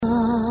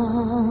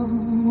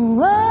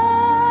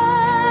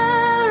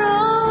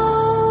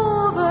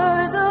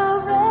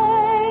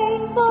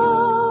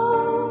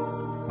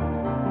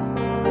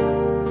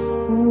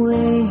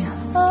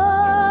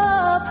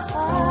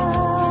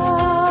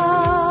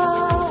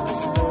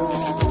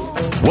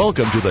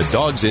Welcome to the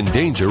Dogs in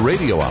Danger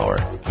Radio Hour,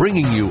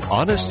 bringing you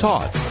honest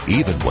talk,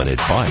 even when it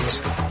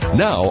bites.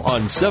 Now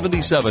on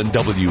 77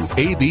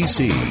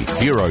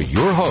 WABC, here are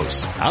your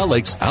hosts,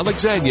 Alex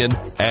Alexanian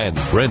and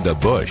Brenda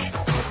Bush.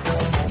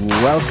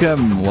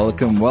 Welcome.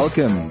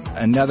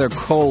 Another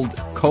cold?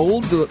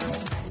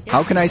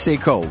 How can I say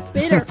cold?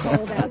 Bitter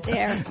cold out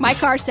there. My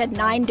car said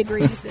 9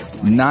 degrees this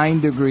morning. 9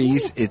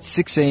 degrees. It's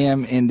 6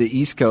 a.m. in the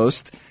East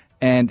Coast.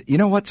 And you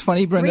know what's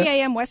funny, Brenda? 3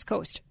 a.m. West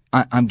Coast.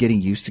 I'm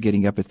getting used to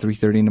getting up at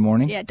 3:30 in the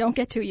morning. Yeah, don't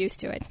get too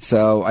used to it.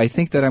 So I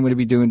think that I'm going to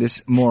be doing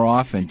this more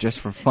often just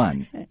for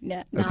fun.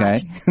 Okay?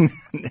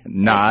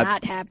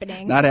 Not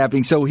happening. Not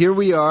happening. So here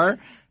we are.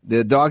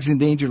 The Dogs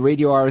Endangered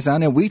Radio Hour is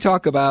on, and we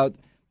talk about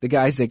the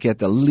guys that get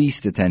the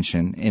least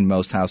attention in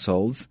most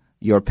households,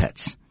 your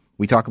pets.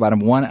 We talk about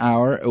them 1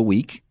 hour a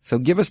week. So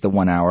give us the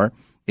 1 hour.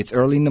 It's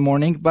early in the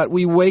morning, but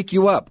we wake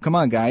you up. Come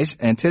on, guys.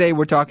 And today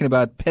we're talking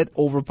about pet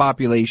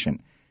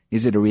overpopulation.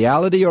 Is it a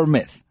reality or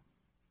myth?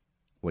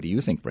 What do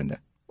you think, Brenda?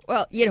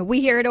 Well, we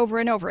hear it over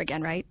and over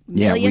again, right?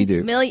 Yeah, we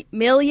do.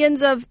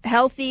 Millions of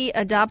healthy,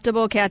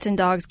 adoptable cats and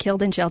dogs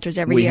killed in shelters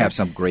every year. We have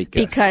some great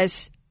guests.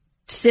 Because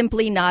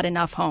simply not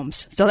enough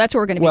homes. So that's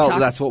what we're going to be talking about.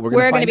 Well, that's what we're going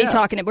to find out.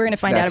 We're going to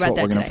find out about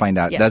that today. That's what we're going to find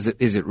out. Yeah.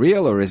 Is it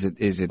real or is it?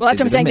 Well, that's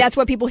what I'm saying. That's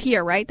what people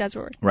hear, right? That's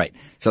what right.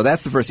 So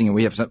that's the first thing. And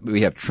we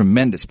have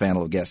tremendous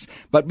panel of guests.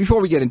 But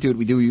before we get into it,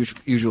 we do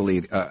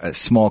usually a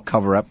small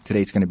cover up.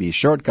 Today it's going to be a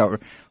short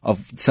cover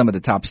of some of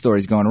the top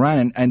stories going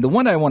around. And the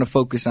one I want to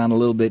focus on a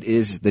little bit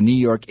is the New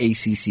York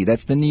ACC.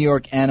 That's the New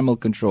York Animal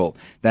Control.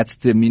 That's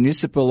the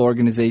municipal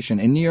organization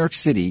in New York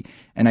City.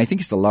 And I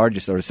think it's the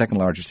largest or the second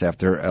largest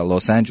after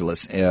Los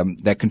Angeles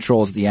that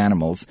controls the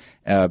animals,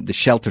 the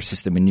shelter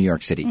system in New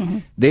York City. Mm-hmm.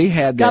 They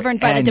had governed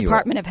by the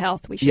Department of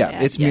Health.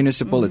 It's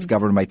municipal. Mm-hmm. It's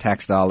governed by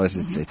tax dollars.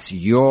 It's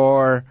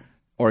your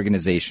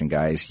organization,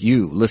 guys.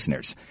 You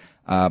listeners,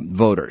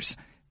 voters.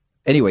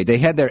 Anyway, they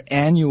had their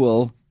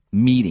annual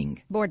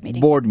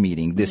board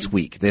meeting this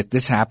week.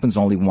 This happens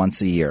only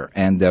once a year,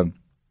 and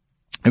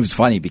it was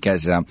funny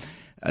because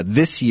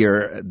this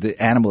year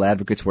the animal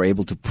advocates were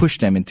able to push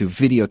them into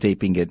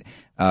videotaping it,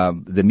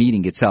 the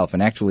meeting itself,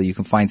 and actually you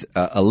can find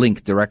a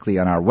link directly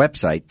on our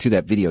website to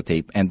that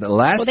videotape. And the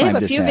last time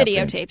this happened, they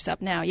have a few videotapes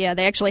up now. Yeah,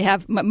 they actually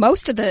have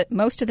most of the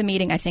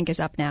meeting. I think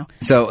is up now.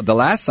 So the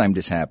last time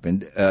this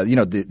happened,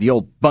 the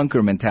old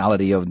bunker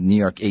mentality of New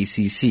York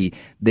ACC,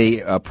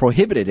 they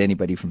prohibited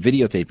anybody from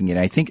videotaping it.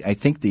 I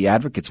think the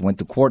advocates went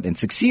to court and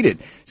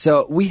succeeded.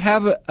 So we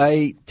have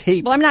a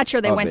tape. Well, I'm not sure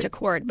they went to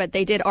court, but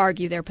they did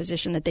argue their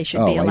position that they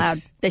should be allowed.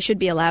 They should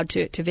be allowed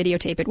to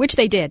videotape it, which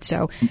they did.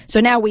 So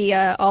now we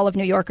all of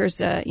New Yorkers,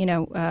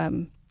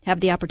 have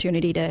the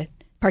opportunity to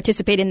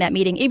participate in that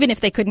meeting, even if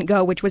they couldn't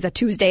go, which was a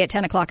Tuesday at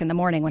 10 o'clock in the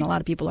morning when a lot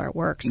of people are at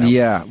work. So.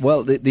 Yeah.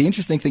 Well, the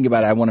interesting thing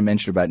about it, I want to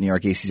mention about New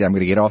York ACC, I'm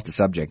going to get off the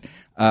subject.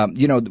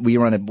 We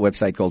run a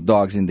website called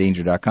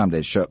dogsindanger.com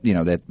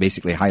that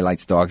basically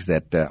highlights dogs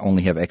that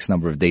only have X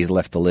number of days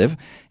left to live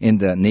in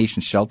the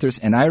nation's shelters.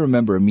 And I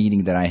remember a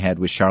meeting that I had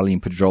with Charlene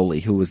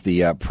Pedroli, who was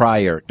the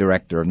prior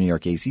director of New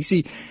York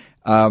ACC,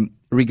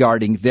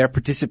 regarding their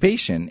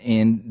participation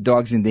in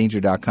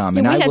dogsindanger.com.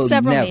 And we had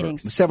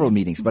several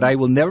meetings, but I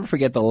will never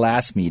forget the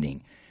last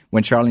meeting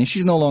when Charlene,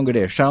 she's no longer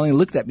there. Charlene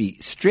looked at me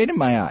straight in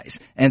my eyes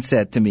and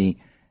said to me,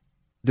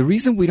 the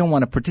reason we don't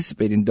want to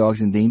participate in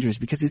Dogs in Danger is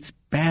because it's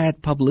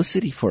bad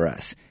publicity for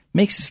us.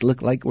 Makes us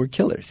look like we're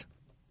killers.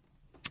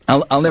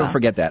 I'll never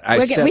forget that.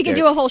 We can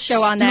do a whole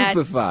show on that,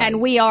 stupefied.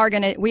 And we are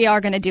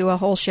gonna do a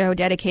whole show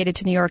dedicated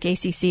to New York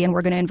ACC, and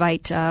we're going to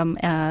invite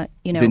the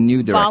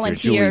new director,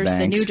 volunteers,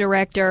 the new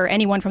director,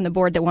 anyone from the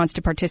board that wants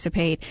to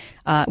participate.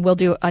 We'll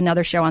do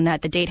another show on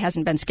that. The date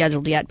hasn't been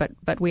scheduled yet,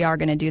 but we are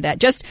going to do that.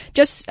 Just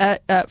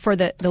for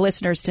the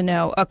listeners to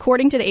know,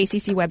 according to the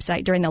ACC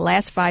website, during the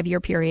last 5-year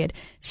period,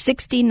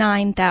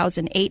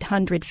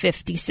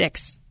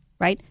 69,856,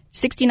 right?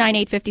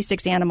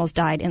 69,856 animals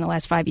died in the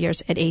last 5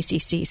 years at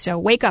ACC. So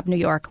wake up, New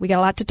York. We got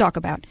a lot to talk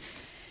about.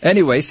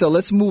 Anyway, so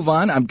let's move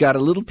on. I've got a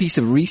little piece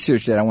of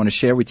research that I want to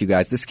share with you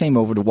guys. This came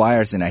over the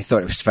wires, and I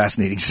thought it was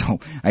fascinating, so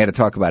I got to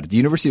talk about it. The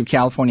University of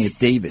California at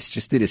Davis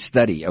just did a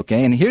study,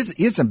 okay? And here's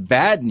some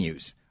bad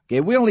news.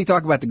 Okay, we only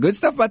talk about the good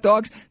stuff about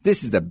dogs.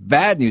 This is the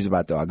bad news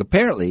about dog.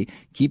 Apparently,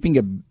 keeping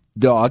a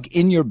dog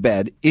in your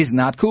bed is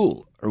not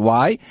cool.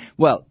 Why?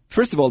 Well,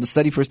 first of all, the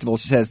study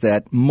says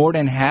that more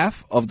than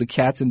half of the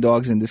cats and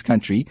dogs in this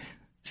country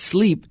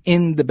sleep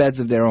in the beds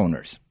of their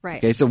owners. Right.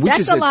 Okay, so which That's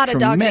is a lot of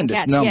dogs and tremendous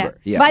cats. number.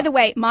 Yeah. By the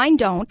way, mine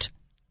don't.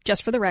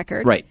 Just for the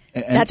record. Right.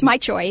 That's my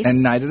choice.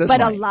 And neither does mine.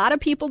 But a lot of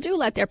people do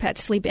let their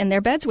pets sleep in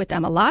their beds with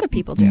them. A lot of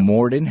people do.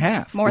 More than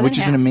half. Which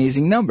is an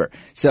amazing number.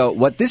 So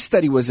what this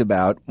study was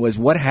about was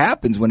what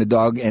happens when a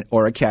dog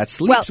or a cat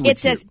sleeps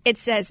with you. It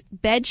says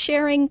bed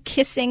sharing,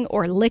 kissing,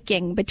 or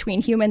licking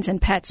between humans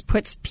and pets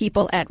puts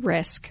people at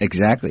risk.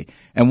 Exactly.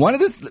 And one of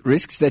the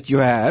risks that you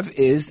have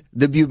is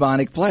the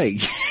bubonic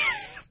plague.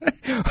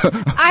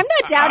 I'm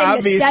not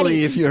doubting the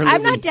study. If you're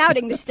I'm not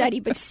doubting the study,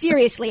 but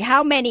seriously,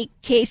 how many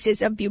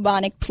cases of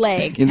bubonic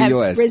plague in the have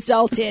US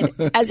resulted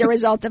as a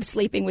result of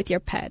sleeping with your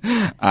pets?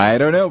 I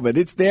don't know, but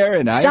it's there,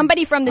 and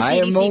somebody from the CDC I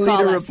am only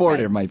call the us,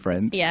 reporter, right? my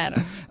friend.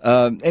 Yeah.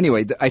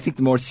 Anyway, I think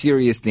the more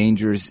serious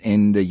dangers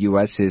in the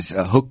U.S. is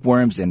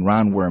hookworms and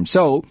roundworms.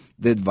 So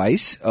the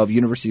advice of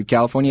University of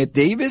California at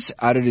Davis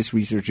out of this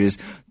research is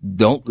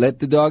don't let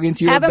the dog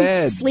into your Have bed.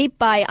 them sleep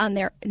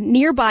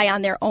nearby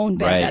on their own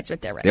bed. Right. That's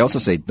what they're recommending. They also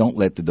say don't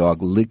let the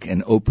dog lick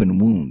an open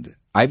wound.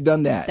 I've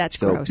done that. That's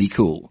so gross. Be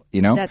cool,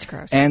 you know? That's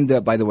gross.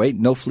 And by the way,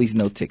 no fleas,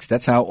 no ticks.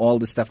 That's how all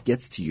the stuff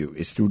gets to you,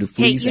 is through the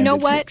fleas and the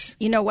ticks.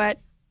 You know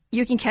what?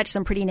 You can catch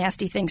some pretty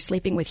nasty things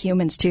sleeping with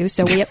humans, too.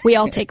 So we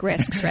all take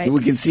risks, right?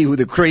 We can see who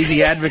the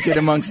crazy advocate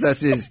amongst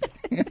us is.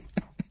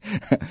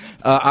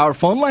 Our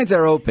phone lines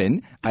are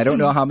open. I don't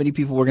know how many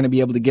people we're going to be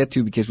able to get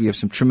to because we have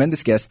some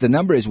tremendous guests. The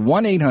number is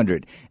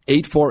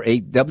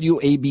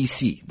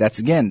 1-800-848-WABC. That's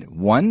again,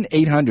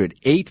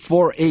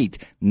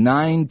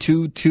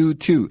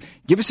 1-800-848-9222.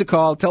 Give us a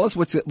call. Tell us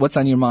what's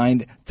on your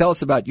mind. Tell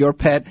us about your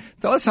pet.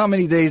 Tell us how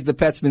many days the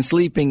pet's been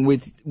sleeping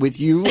with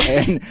you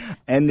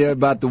and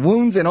about the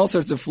wounds and all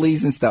sorts of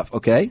fleas and stuff,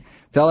 okay?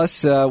 Tell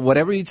us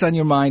whatever is on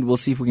your mind. We'll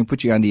see if we can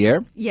put you on the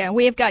air. Yeah,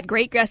 we have got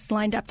great guests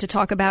lined up to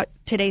talk about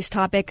today's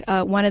topic.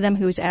 One of them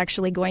who's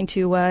actually going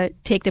to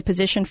take the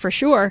position for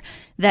sure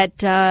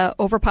that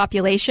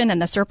overpopulation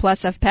and the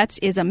surplus of pets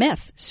is a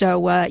myth.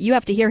 So you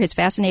have to hear his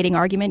fascinating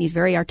argument. He's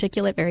very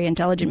articulate, very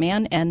intelligent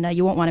man, and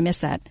you won't want to miss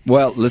that.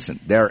 Well, listen,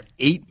 there are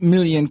 8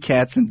 million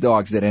cats and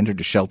dogs that enter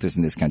the shelters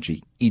in this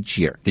country each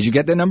year. Did you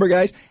get that number,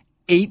 guys?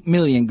 8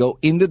 million go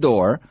in the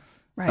door.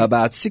 Right.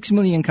 About 6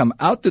 million come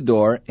out the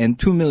door, and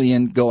 2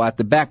 million go out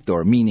the back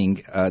door,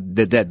 meaning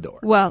the dead door.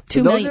 Well,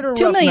 2 million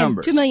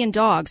numbers. 2 million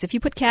dogs. If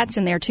you put cats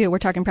in there, too, we're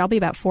talking probably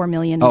about 4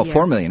 million a year.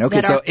 4 million.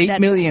 Okay, so 8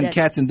 million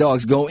cats and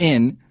dogs go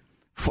in.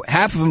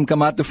 Half of them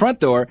come out the front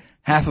door,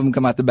 half of them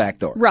come out the back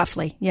door.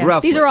 Roughly, yeah.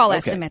 These are all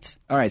estimates.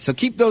 All right, so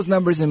keep those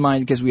numbers in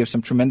mind because we have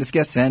some tremendous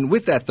guests. And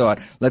with that thought,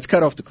 let's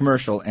cut off the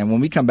commercial, and when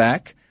we come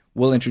back,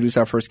 we'll introduce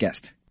our first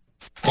guest.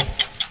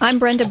 I'm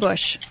Brenda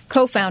Bush,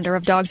 co-founder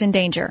of Dogs in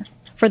Danger.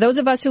 For those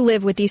of us who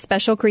live with these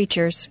special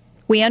creatures,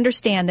 we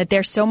understand that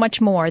they're so much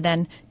more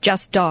than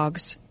just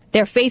dogs.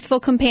 They're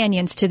faithful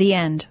companions to the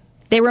end.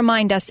 They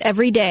remind us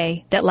every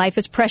day that life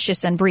is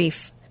precious and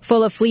brief,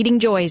 full of fleeting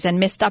joys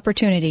and missed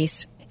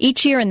opportunities.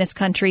 Each year in this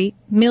country,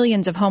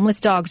 millions of homeless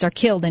dogs are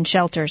killed in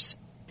shelters.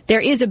 There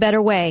is a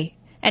better way,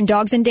 and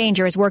Dogs in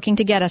Danger is working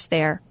to get us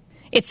there.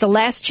 It's the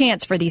last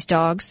chance for these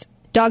dogs.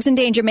 Dogs in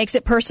Danger makes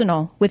it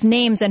personal, with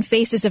names and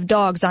faces of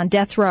dogs on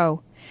death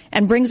row,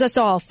 and brings us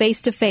all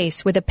face to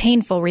face with a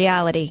painful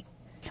reality.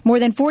 More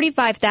than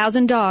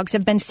 45,000 dogs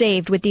have been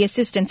saved with the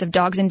assistance of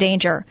Dogs in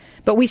Danger,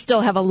 but we still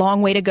have a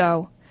long way to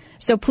go.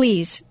 So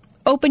please,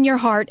 open your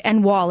heart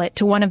and wallet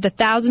to one of the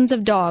thousands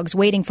of dogs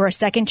waiting for a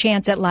second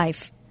chance at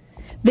life.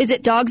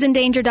 Visit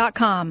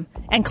dogsindanger.com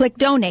and click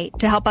donate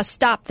to help us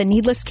stop the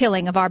needless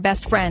killing of our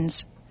best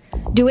friends.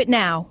 Do it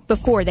now,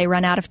 before they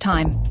run out of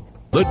time.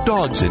 The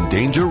Dogs in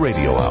Danger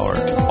Radio Hour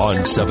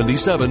on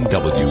 77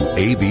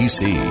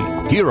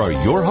 WABC. Here are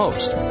your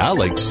hosts,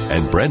 Alex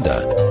and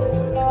Brenda.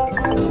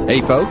 Hey,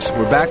 folks,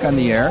 we're back on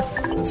the air.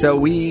 So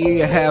we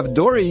have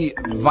Dory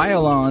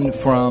Villalon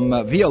from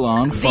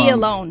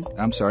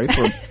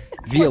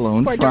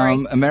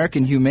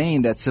American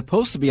Humane that's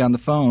supposed to be on the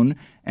phone,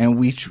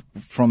 and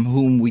from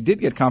whom we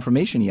did get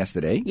confirmation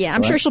yesterday. Yeah,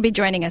 I'm sure she'll be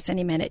joining us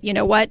any minute. You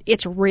know what?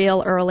 It's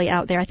real early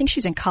out there. I think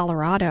she's in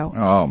Colorado.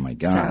 Oh, my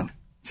God.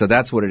 So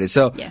that's what it is.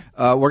 So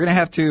we're going to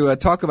have to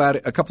talk about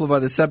a couple of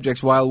other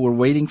subjects while we're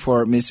waiting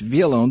for Miss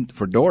Villalon,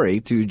 for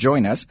Dory, to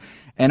join us.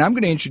 And I'm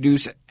going to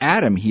introduce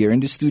Adam here in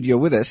the studio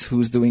with us,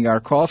 who's doing our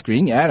call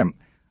screening. Adam,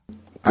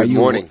 Good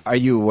morning. Are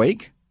you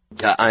awake?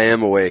 Yeah, I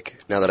am awake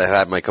now that I've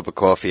had my cup of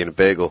coffee and a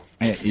bagel.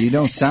 You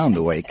don't sound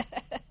awake.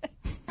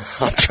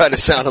 I'll try to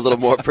sound a little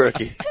more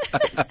perky.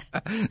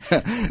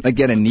 Like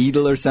get a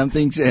needle or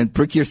something and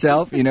prick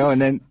yourself,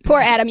 and then...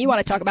 Poor Adam, you want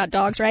to talk about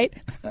dogs, right?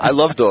 I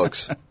love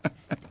dogs.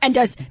 And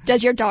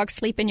does your dog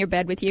sleep in your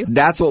bed with you?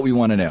 That's what we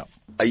want to know.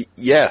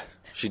 Yeah,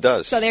 she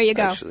does. So there you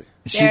go. Actually.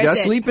 She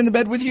does sleep in the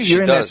bed with you?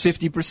 You're in that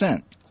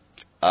 50%.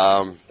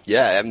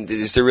 Yeah,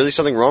 is there really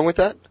something wrong with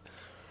that?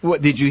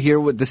 What, did you hear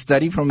what the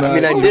study from... I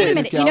did. Wait a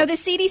minute. The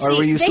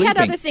CDC, they had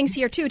other sleeping? things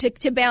here, too,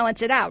 to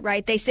balance it out,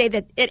 right? They say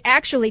that it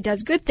actually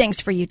does good things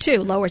for you,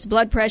 too. Lowers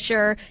blood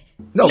pressure,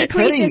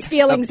 decreases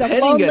feelings of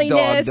loneliness. A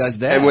dog does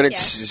that. And when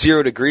it's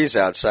 0 degrees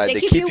outside,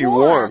 they keep you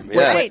warm.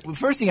 Yeah. Right. Well,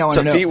 first thing I want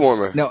to know... It's a feet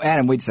warmer. No,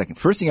 Adam, wait a second.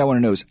 First thing I want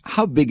to know is,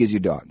 how big is your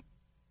dog?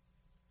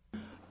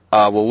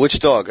 Well, which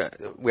dog?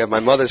 We have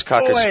my mother's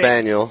Cocker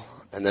Spaniel,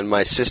 and then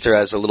my sister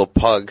has a little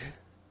pug,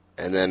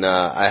 and then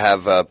I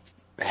have a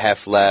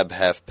half lab,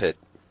 half pit.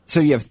 So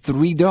you have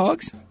 3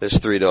 dogs? There's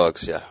 3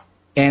 dogs, yeah.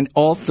 And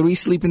all 3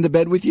 sleep in the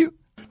bed with you?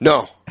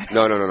 No.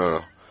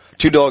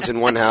 2 dogs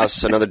in one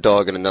house, another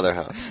dog in another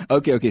house.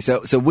 Okay.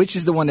 So which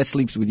is the one that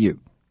sleeps with you?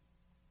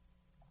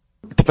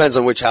 It depends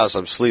on which house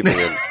I'm sleeping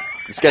in.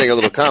 It's getting a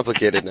little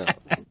complicated now.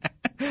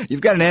 You've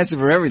got an answer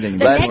for everything.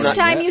 The next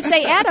time you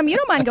say, Adam, you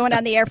don't mind going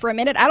on the air for a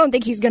minute, I don't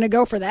think he's going to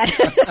go for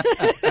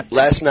that.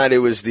 Last night it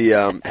was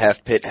the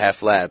half pit,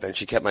 half lab, and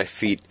she kept my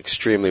feet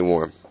extremely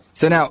warm.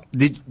 So now,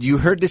 you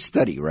heard this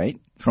study, right?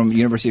 From the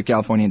University of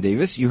California in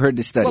Davis? You heard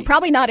this study. Well,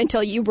 probably not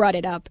until you brought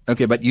it up.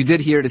 Okay, but you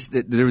did hear this.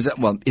 There was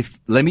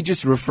let me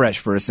just refresh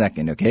for a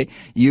second, okay?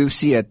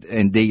 UC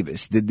and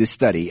Davis did this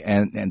study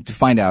and to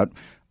find out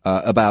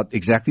about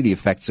exactly the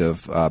effects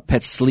of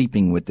pets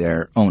sleeping with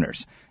their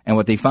owners. And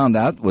what they found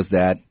out was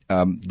that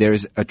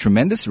there's a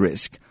tremendous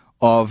risk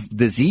of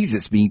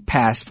diseases being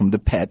passed from the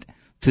pet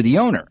to the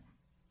owner.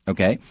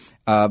 Okay,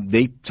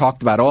 they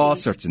talked about all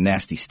sorts of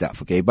nasty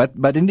stuff. Okay,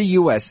 but in the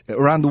U.S.,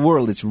 around the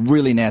world, it's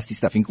really nasty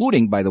stuff,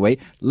 including, by the way,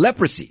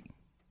 leprosy.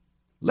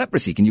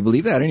 Leprosy, can you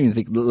believe that? I don't even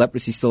think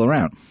leprosy's still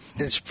around.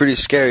 It's pretty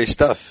scary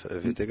stuff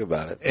if you think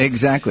about it.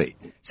 Exactly.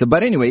 So,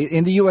 but anyway,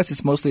 in the U.S.,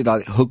 it's mostly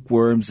about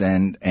hookworms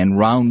and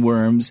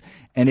roundworms,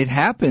 and it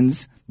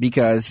happens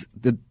because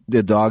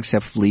the dogs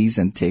have fleas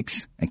and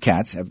ticks, and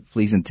cats have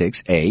fleas and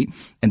ticks, and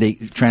they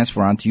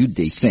transfer onto you,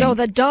 they think. So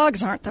the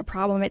dogs aren't the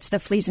problem, it's the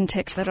fleas and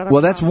ticks that are the problem.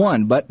 Well, that's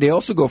one, but they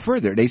also go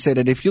further. They say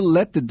that if you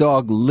let the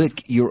dog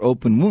lick your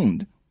open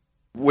wound,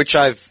 which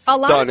I've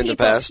done in the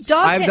past.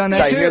 I've done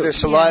that I too. hear their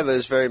saliva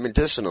is very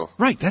medicinal.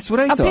 Right, that's what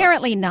I thought.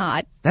 Apparently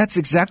not. That's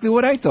exactly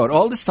what I thought.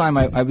 All this time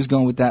I was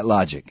going with that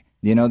logic.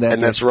 You know that.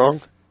 And that's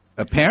wrong?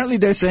 Apparently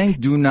they're saying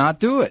do not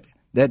do it.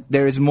 That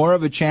there is more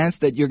of a chance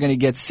that you're going to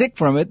get sick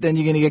from it than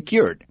you're going to get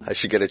cured. I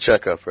should get a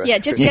checkup, right? Yeah,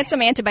 just get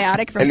some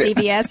antibiotic from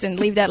CVS and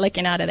leave that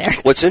licking out of there.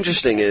 What's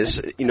interesting is,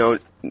 a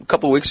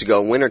couple of weeks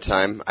ago in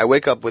wintertime, I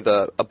wake up with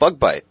a bug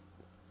bite.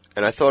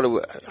 And I thought,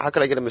 how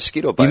could I get a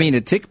mosquito bite? You mean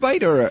a tick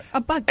bite or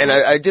a bug bite? And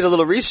I did a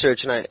little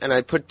research, and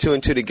I put two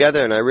and two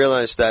together, and I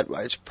realized that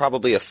it's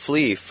probably a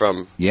flea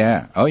from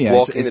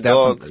walking the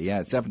dog.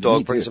 Yeah, it's happened to me.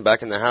 Dog brings him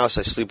back in the house.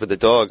 I sleep with the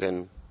dog,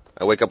 and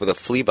I wake up with a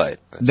flea bite.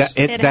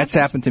 That's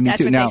happened to me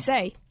too. That's what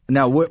they say.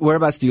 Now,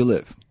 whereabouts do you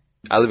live?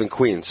 I live in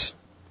Queens.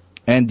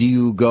 And do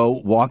you go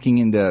walking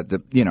in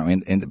the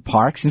in the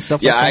parks and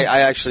stuff? Yeah, like that? I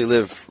actually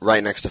live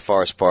right next to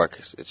Forest Park.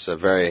 It's a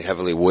very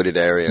heavily wooded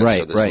area,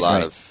 so there's a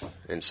lot of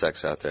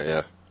insects out there.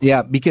 Yeah.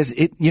 Yeah, because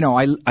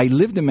I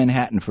lived in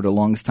Manhattan for the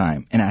longest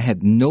time, and I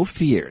had no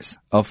fears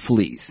of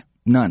fleas,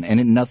 none,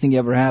 and nothing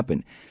ever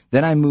happened.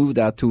 Then I moved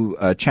out to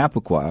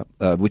Chappaqua,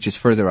 which is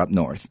further up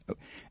north,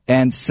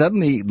 and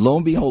suddenly, lo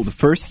and behold, the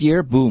first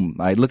year, boom!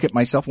 I look at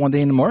myself one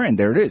day in the mirror, and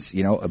there it is,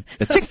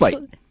 a tick bite,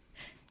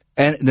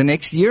 and the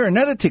next year,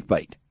 another tick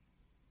bite.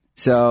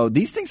 So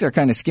these things are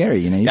kind of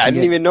scary, I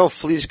didn't even know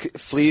fleas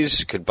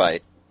could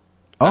bite.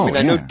 Oh,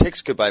 I knew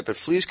ticks could bite, but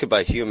fleas could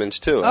bite humans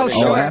too. Oh,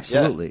 sure.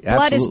 Absolutely. Yeah.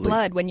 Blood is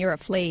blood when you're a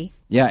flea.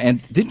 Yeah, and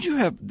didn't you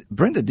get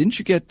Lyme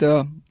disease?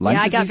 Yeah,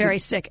 I got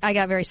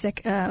very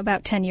sick.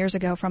 About 10 years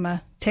ago from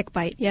a tick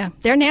bite. Yeah,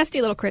 they're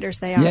nasty little critters,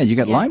 they are. Yeah, you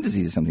got Lyme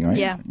disease or something,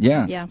 right?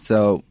 Yeah.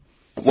 So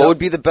what would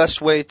be the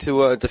best way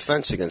to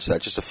defense against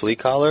that? Just a flea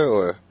collar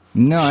or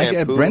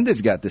shampoo?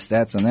 Brenda's got the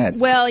stats on that.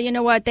 Well, you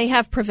know what? They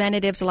have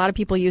preventatives. A lot of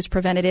people use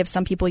preventatives.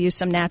 Some people use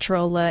some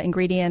natural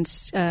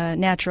ingredients,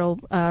 natural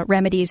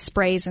remedies,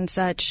 sprays and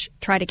such.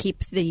 Try to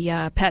keep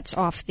the pets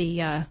off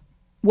the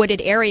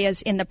wooded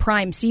areas in the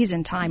prime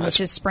season time,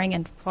 which is spring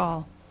and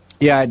fall.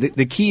 Yeah,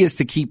 the key is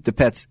to keep the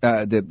pets,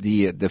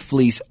 the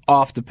fleas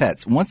off the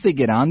pets. Once they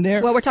get on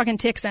there. Well, we're talking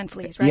ticks and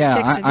fleas, right? Yeah,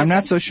 Ticks I'm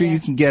not so sure you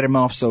can get them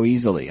off so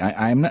easily.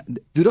 I'm not.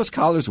 Do those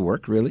collars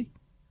work really?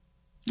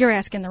 You're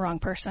asking the wrong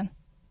person.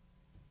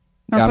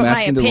 I'm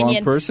asking the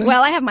wrong person?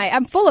 Well,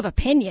 I'm full of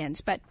opinions,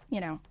 but, do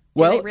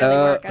they really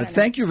work?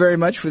 Thank you very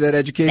much for that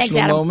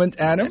educational moment,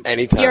 Adam.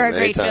 Anytime. You're a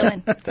great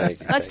villain. Thank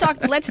you.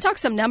 Let's talk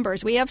some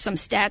numbers. We have some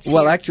stats here.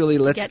 Well, actually,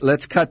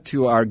 let's cut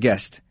to our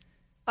guest.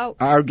 Oh,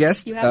 our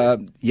guest,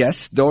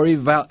 yes, Dori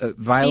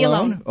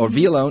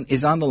Villalone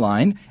is on the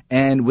line.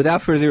 And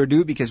without further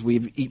ado, because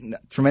we've eaten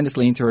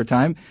tremendously into her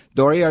time,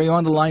 Dori, are you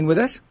on the line with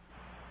us?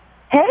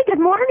 Hey, good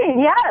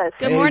morning. Yes.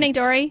 Good morning,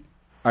 Dori.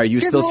 Are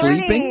you still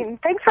sleeping?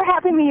 Thanks for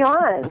having me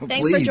on.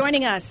 Thanks for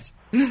joining us.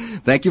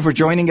 Thank you for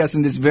joining us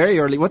in this very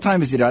early. What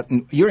time is it?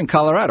 You're in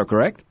Colorado,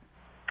 correct?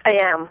 I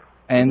am.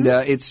 And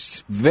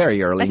it's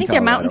very early. I think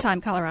they're Mountain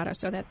Time, Colorado.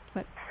 So that.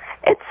 But.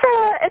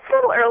 It's a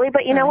little early,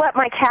 but you know what?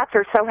 My cats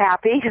are so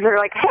happy because they're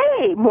like,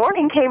 "Hey,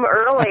 morning came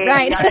early."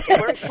 Right.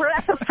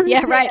 We're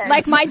yeah, right.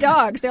 Like my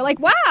dogs, they're like,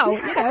 "Wow."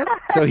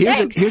 So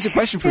here's a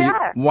question for you.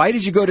 Why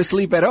did you go to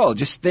sleep at all?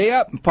 Just stay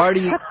up and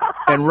party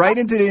and right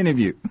into the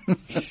interview.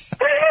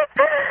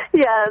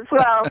 Yes,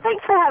 well,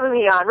 thanks for having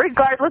me on,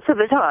 regardless of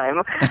the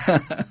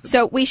time.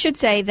 So we should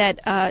say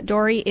that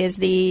Dori is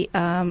the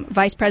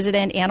Vice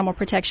President, Animal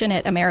Protection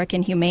at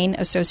American Humane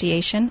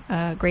Association,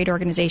 a great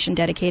organization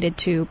dedicated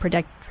to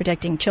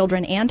protecting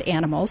children and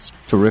animals.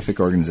 Terrific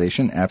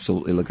organization.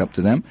 Absolutely look up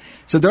to them.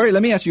 So, Dori,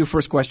 let me ask you a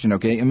first question,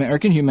 okay?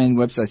 American Humane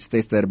website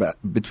states that about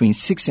between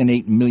 6 and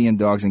 8 million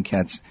dogs and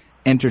cats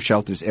enter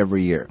shelters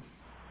every year.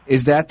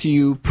 Is that to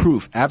you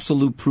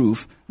absolute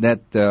proof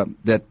that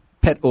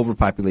pet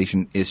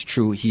overpopulation is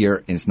true here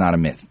and it's not a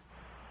myth?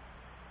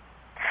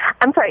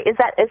 I'm sorry, is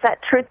that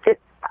true?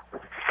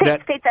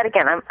 State that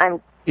again.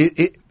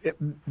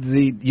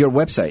 Your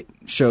website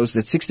shows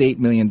that 6 to 8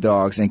 million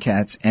dogs and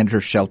cats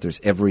enter shelters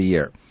every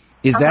year.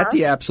 Is that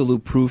the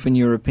absolute proof, in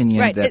your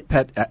opinion, that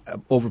pet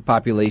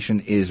overpopulation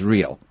is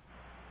real?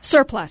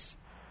 Surplus.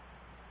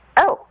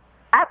 Oh,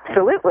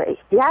 absolutely.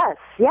 Yes,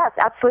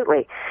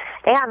 absolutely.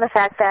 And the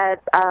fact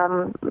that,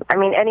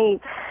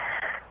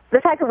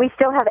 the fact that we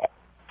still have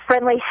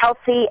friendly,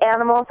 healthy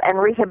animals and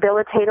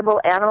rehabilitatable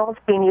animals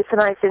being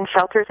euthanized in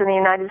shelters in the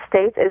United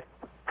States is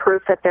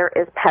proof that there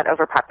is pet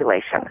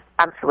overpopulation.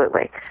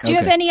 Absolutely. Do you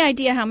have any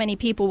idea how many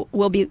people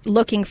will be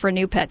looking for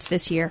new pets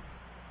this year?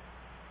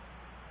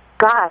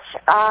 Gosh,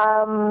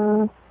 I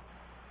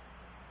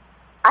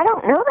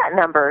don't know that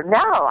number.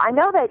 No, I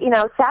know that,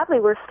 sadly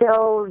we're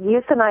still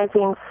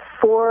euthanizing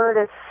 4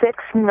 to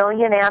 6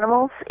 million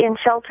animals in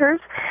shelters.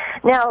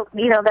 Now,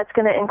 that's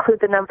going to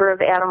include the number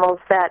of animals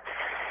that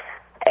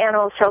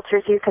animal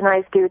shelters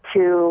euthanize due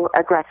to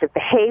aggressive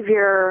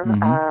behavior,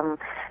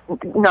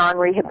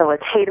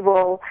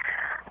 non-rehabilitatable.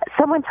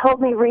 Someone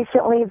told me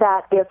recently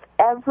that if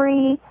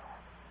every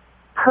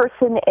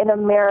person in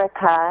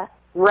America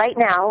right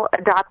now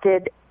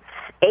adopted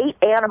 8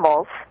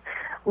 animals,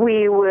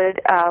 we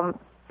would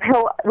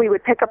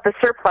pick up the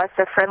surplus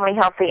of friendly,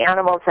 healthy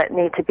animals that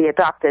need to be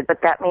adopted.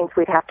 But that means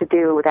we'd have to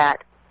do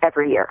that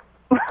every year.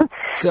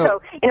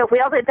 So, if we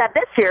all did that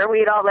this year,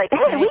 we'd all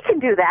hey, we can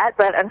do that.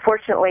 But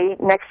unfortunately,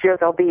 next year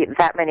there'll be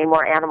that many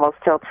more animals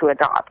still to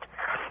adopt.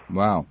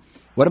 Wow.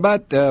 What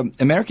about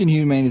American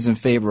Humane is in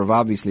favor of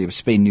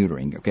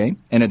spay-neutering, okay,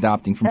 and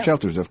adopting from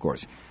shelters, of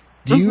course.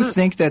 Do you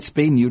think that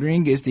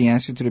spay-neutering is the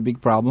answer to the big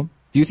problem?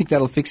 Do you think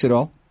that'll fix it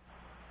all?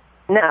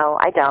 No,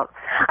 I don't.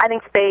 I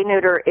think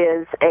spay-neuter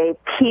is a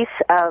piece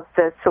of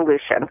the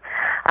solution.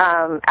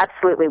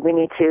 Absolutely, we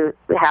need to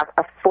have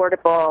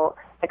affordable,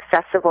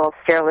 accessible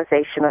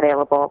sterilization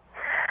available.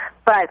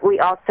 But we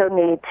also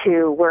need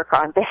to work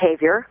on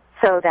behavior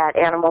so that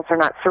animals are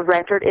not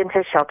surrendered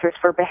into shelters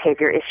for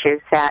behavior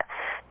issues that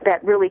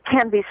really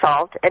can be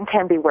solved and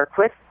can be worked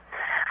with.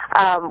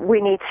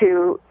 We need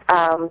to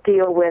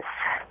deal with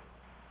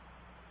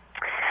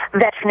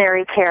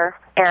veterinary care,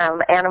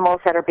 animals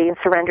that are being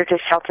surrendered to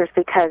shelters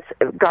because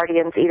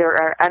guardians either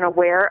are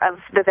unaware of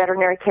the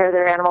veterinary care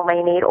their animal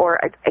may need or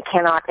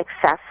cannot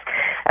access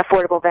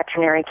affordable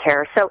veterinary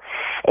care. So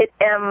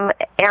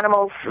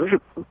animals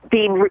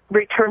being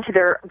returned to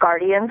their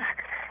guardians,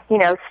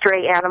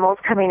 stray animals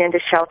coming into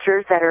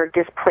shelters that are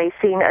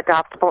displacing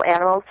adoptable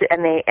animals,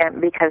 and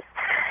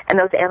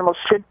those animals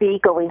should be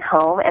going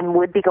home and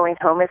would be going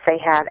home if they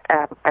had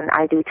an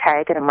ID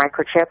tag and a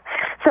microchip.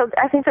 So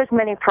I think there's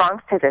many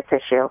prongs to this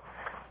issue.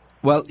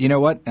 Well, you know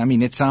what? I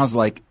mean, it sounds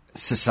like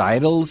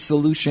societal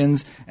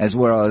solutions as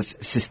well as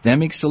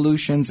systemic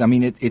solutions. I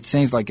mean, it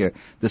seems like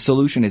the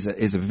solution is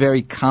a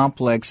very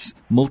complex,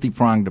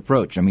 multi-pronged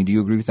approach. I mean, do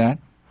you agree with that?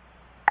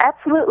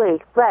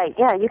 Absolutely. Right.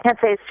 Yeah, you can't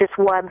say it's just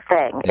one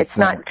thing. It's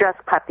not just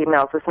puppy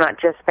mills. It's not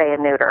just spay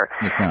and neuter.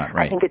 It's not,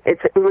 right. I think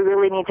we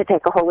really need to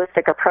take a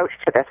holistic approach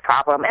to this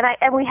problem. And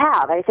we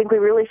have. I think we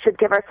really should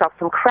give ourselves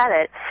some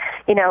credit.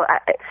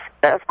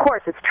 Of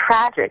course, it's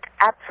tragic,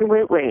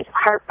 absolutely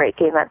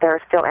heartbreaking that there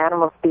are still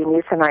animals being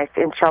euthanized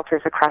in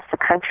shelters across the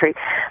country.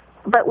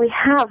 But we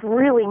have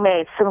really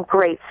made some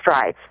great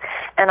strides.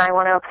 And I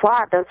want to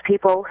applaud those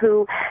people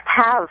who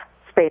have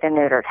spayed and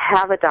neutered,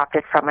 have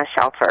adopted from a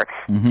shelter,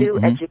 to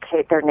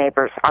educate their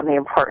neighbors on the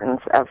importance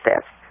of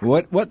this.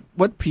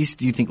 What piece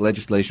do you think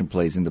legislation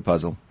plays in the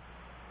puzzle?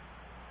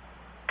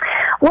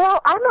 Well,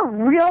 I'm a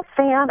real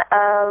fan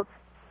of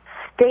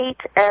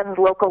state and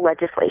local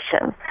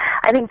legislation.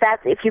 I think that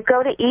if you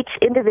go to each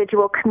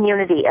individual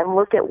community and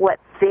look at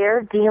what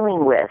they're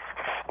dealing with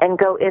and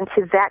go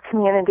into that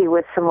community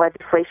with some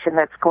legislation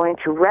that's going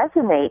to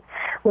resonate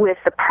with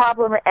the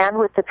problem and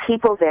with the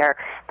people there,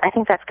 I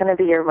think that's going to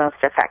be your most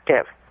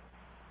effective.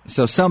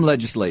 So some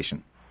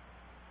legislation.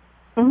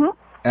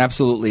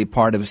 Absolutely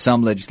part of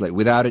some legislation.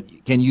 Without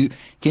it, can you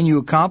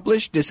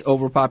accomplish this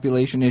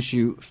overpopulation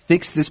issue,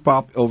 fix this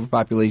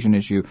overpopulation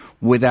issue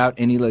without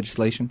any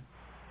legislation?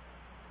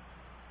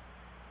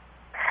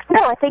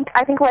 No, I think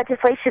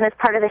legislation is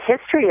part of the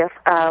history of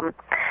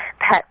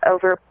pet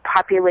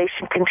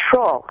overpopulation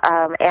control,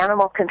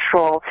 animal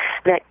control,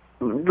 that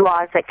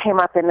laws that came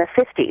up in the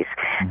 50s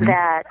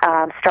that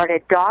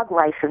started dog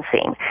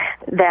licensing,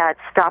 that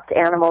stopped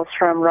animals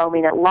from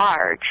roaming at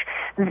large.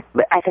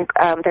 I think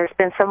there's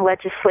been some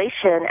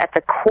legislation at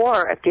the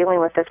core of dealing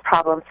with this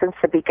problem since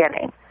the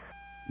beginning.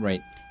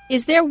 Right.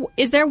 Is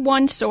there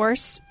one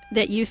source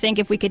that you think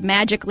if we could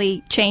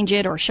magically change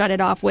it or shut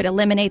it off would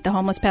eliminate the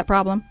homeless pet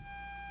problem?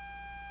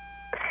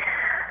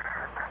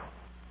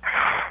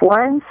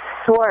 One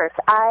source?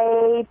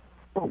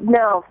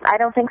 No, I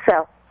don't think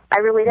so. I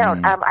really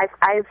don't.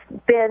 I've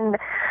been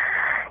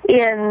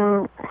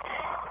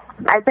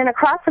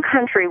across the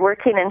country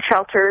working in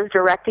shelters,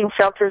 directing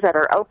shelters that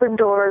are open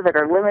door, that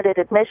are limited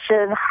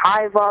admission,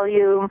 high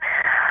volume,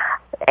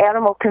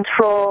 animal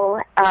control,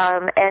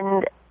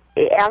 and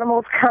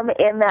animals come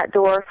in that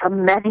door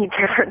from many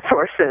different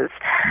sources.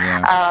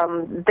 Yeah.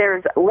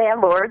 There's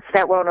landlords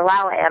that won't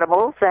allow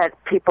animals that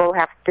people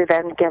have to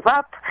then give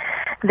up.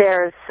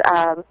 There's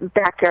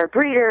backyard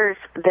breeders.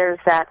 There's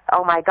that,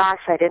 oh my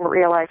gosh, I didn't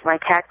realize my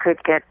cat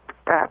could get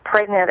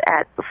pregnant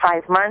at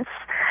 5 months.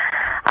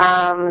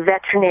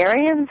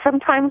 Veterinarians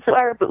sometimes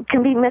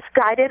can be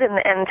misguided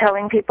and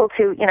telling people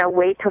to,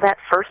 wait till that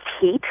first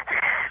heat.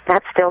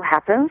 That still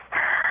happens.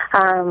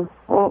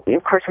 Well,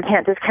 of course, we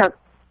can't discount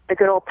the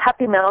good old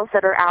puppy mills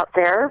that are out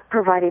there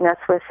providing us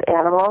with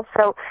animals.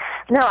 So,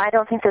 no, I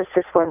don't think there's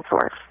just one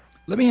source.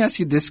 Let me ask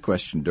you this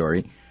question,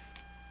 Dory.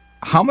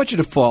 How much of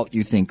the fault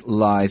you think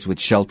lies with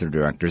shelter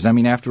directors? I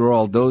mean, after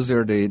all, those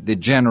are the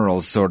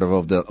generals sort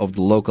of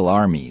the local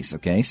armies.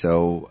 Okay,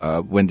 so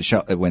when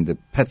the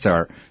pets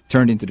are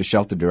turned into the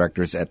shelter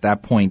directors, at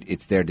that point,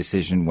 it's their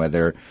decision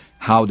whether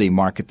how they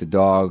market the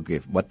dog,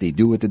 what they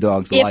do with the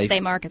dog's life. If they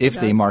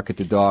market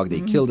the dog,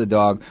 they kill the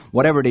dog.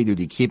 Whatever they do,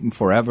 they keep him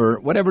forever.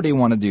 Whatever they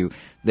want to do,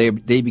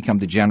 they become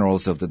the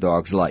generals of the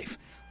dog's life.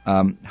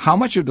 How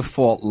much of the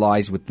fault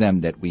lies with them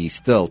that we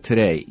still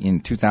today in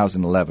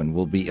 2011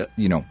 will be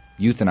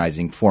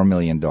euthanizing 4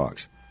 million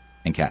dogs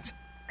and cats?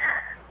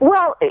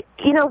 Well,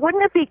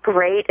 wouldn't it be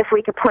great if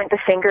we could point the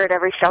finger at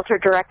every shelter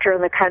director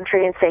in the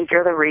country and say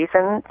you're the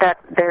reason that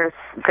there's,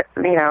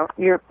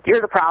 you're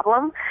the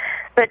problem?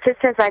 But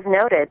just as I've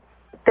noted,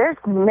 there's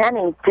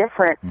many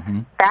different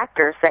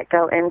factors that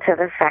go into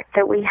the fact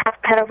that we have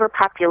pet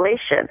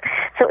overpopulation.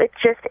 So it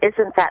just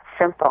isn't that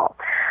simple.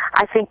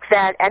 I think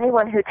that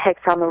anyone who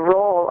takes on the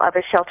role of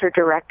a shelter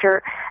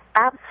director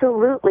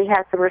absolutely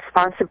has the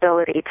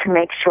responsibility to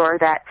make sure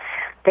that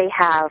they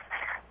have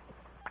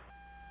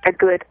a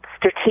good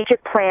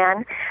strategic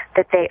plan,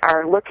 that they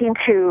are looking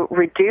to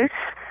reduce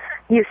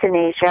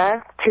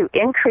euthanasia, to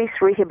increase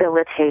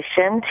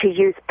rehabilitation, to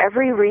use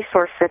every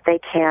resource that they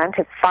can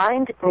to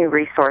find new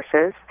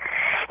resources.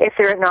 If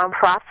they're a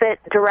nonprofit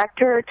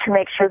director, to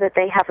make sure that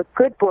they have a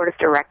good board of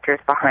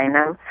directors behind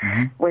them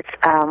with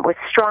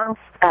strong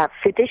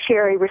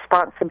fiduciary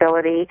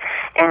responsibility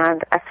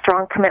and a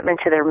strong commitment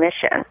to their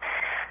mission.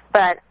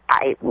 But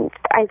I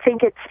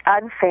think it's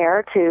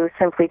unfair to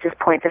simply just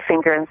point the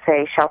finger and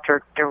say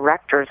shelter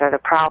directors are the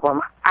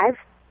problem. I've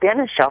been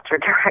a shelter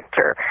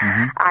director.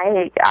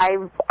 I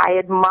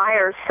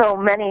admire so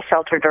many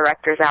shelter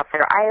directors out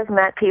there. I have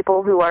met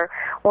people who are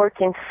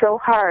working so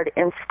hard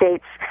in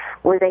states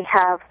where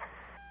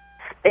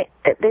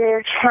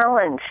they're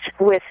challenged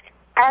with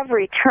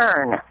every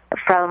turn,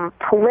 from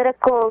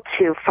political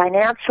to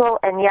financial,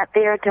 and yet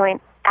they are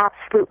doing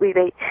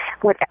absolutely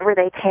whatever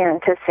they can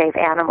to save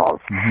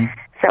animals.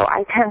 So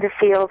I tend to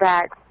feel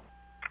that,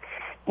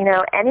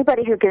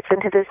 anybody who gets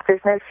into this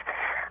business,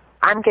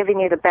 I'm giving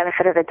you the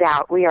benefit of the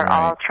doubt. We are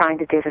all trying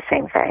to do the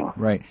same thing.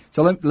 Right.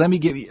 So let me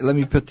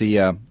put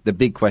the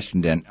big question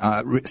then.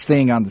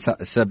 Staying on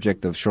the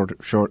subject of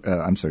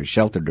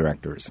shelter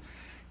directors.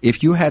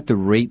 If you had to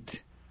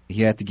rate,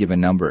 you had to give a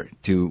number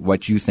to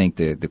what you think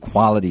the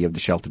quality of the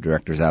shelter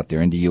directors out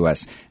there in the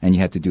U.S., and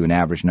you had to do an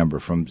average number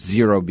from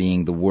 0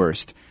 being the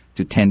worst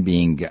to 10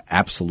 being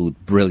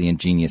absolute brilliant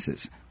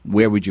geniuses,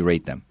 where would you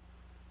rate them?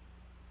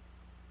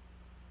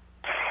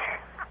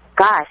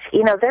 Gosh,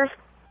 there's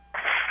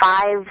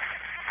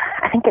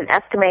an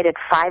estimated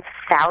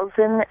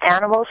 5,000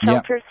 animal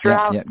shelters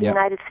throughout the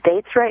United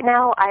States right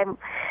now. I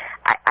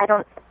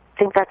don't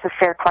think that's a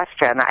fair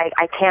question. I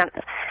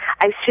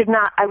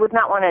would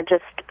not want to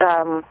just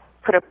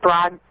put a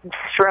broad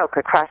stroke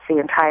across the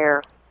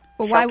entire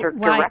shelter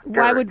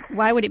director.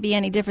 Why would it be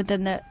any different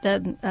than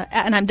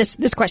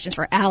this question's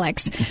for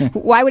Alex.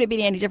 Why would it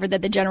be any different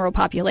than the general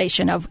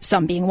population of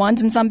some being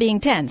 1s and some being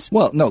 10s?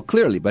 Well, no,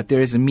 clearly, but there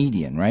is a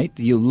median, right?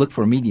 You look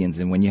for medians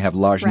and when you have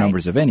large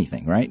numbers of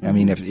anything, right? I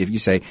mean, if you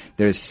say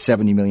there's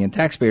 70 million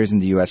taxpayers in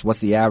the U.S., what's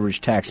the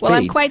average tax paid? Well,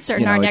 I'm quite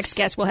certain our next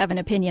guest will have an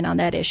opinion on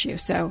that issue,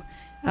 so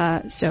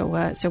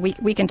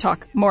we can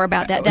talk more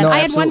about that then. No, I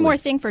had one more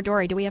thing for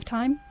Dory. Do we have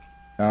time?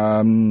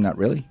 Not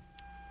really.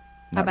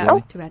 How about?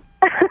 Really. Too bad.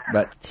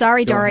 But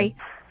sorry, Dory.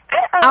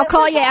 I'll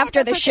call you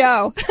after the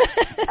show.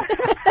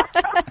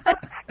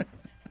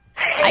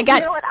 You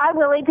know what? I'm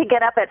willing to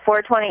get up at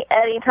 4:20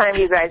 anytime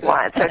you guys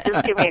want, so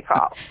just give me a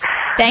call.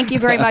 Thank you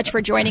very much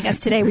for joining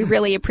us today. We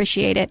really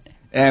appreciate it.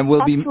 And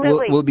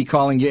we'll be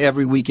calling you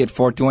every week at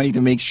 4:20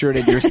 to make sure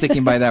that you're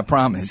sticking by that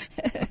promise.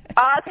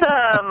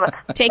 Awesome.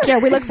 Take care.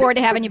 We look forward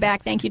to having you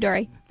back. Thank you,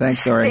 Dory.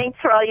 Thanks, Dory. Thanks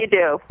for all you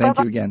do. Thank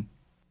you again.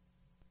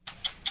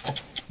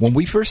 When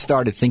we first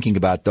started thinking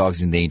about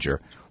dogs in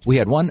danger, we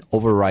had one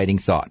overriding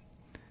thought.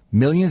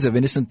 Millions of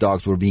innocent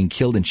dogs were being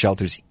killed in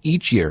shelters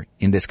each year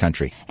in this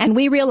country. And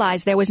we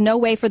realized there was no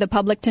way for the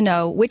public to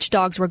know which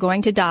dogs were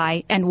going to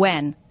die and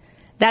when.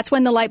 That's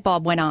when the light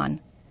bulb went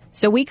on.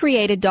 So we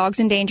created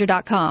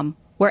dogsindanger.com,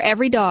 where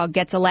every dog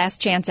gets a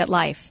last chance at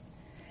life.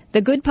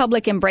 The good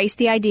public embraced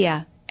the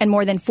idea, and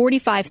more than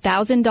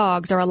 45,000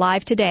 dogs are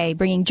alive today,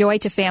 bringing joy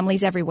to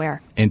families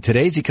everywhere. In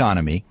today's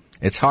economy,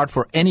 it's hard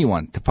for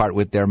anyone to part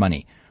with their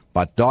money.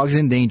 But Dogs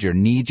in Danger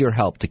needs your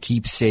help to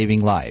keep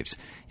saving lives.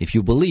 If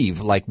you believe,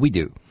 like we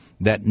do,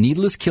 that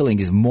needless killing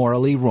is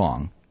morally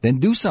wrong, then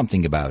do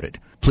something about it.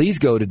 Please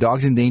go to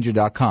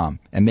dogsindanger.com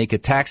and make a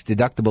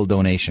tax-deductible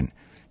donation.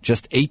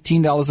 Just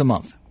 $18 a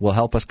month will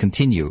help us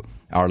continue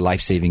our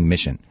life-saving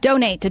mission.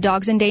 Donate to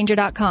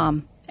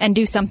dogsindanger.com and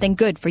do something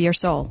good for your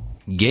soul.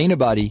 Gain a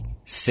buddy,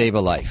 save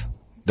a life.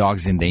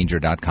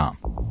 dogsindanger.com.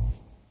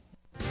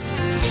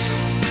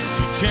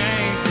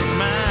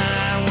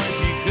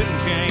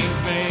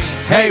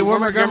 Hey, we're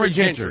Montgomery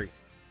Gentry,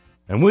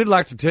 and we'd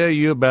like to tell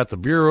you about the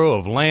Bureau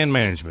of Land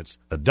Management's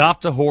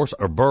Adopt a Horse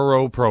or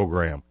Burro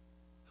program.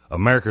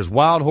 America's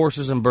wild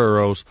horses and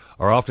burros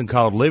are often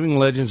called living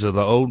legends of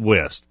the Old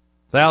West.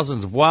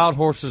 Thousands of wild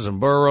horses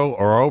and burro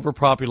are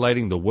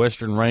overpopulating the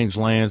western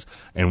rangelands,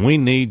 and we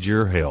need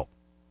your help.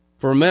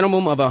 For a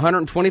minimum of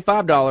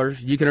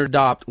 $125, you can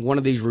adopt one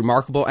of these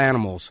remarkable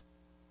animals.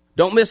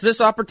 Don't miss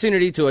this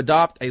opportunity to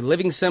adopt a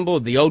living symbol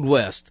of the Old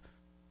West.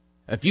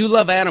 If you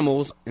love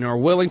animals and are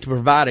willing to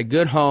provide a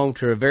good home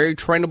to a very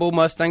trainable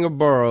Mustang or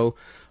burro,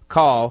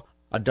 call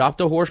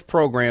Adopt a Horse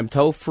Program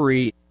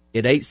toll-free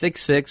at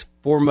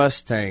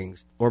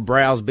 866-4MUSTANGS or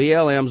browse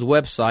BLM's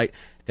website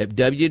at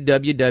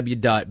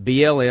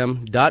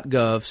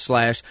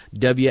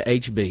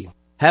www.blm.gov/WHB.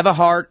 Have a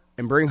heart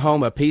and bring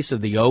home a piece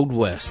of the Old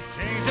West.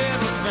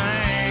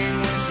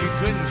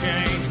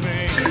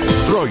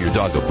 Throw your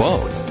dog a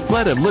bone.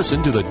 Let him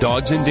listen to the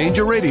Dogs in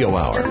Danger Radio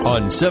Hour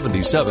on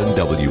 77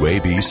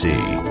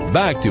 WABC.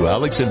 Back to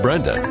Alex and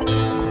Brenda.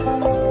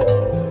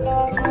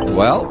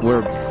 Well,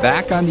 we're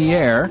back on the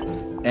air,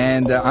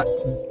 and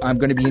I'm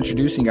going to be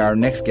introducing our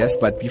next guest.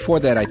 But before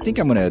that, I think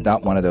I'm going to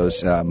adopt one of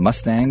those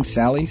Mustang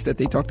Sallies that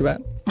they talked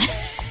about.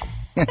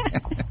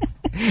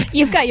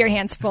 You've got your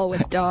hands full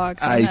with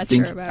dogs. I'm not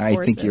sure about horses.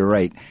 I think you're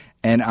right.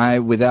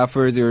 And without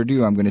further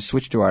ado, I'm going to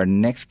switch to our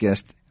next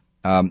guest.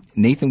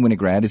 Nathan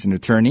Winograd is an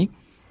attorney.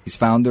 He's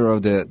founder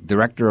of the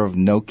director of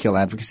No Kill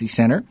Advocacy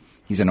Center.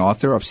 He's an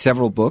author of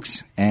several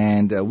books,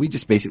 and we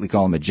just basically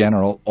call him a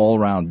general,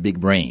 all-round big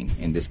brain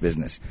in this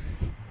business.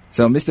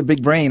 So, Mr.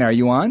 Big Brain, are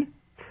you on?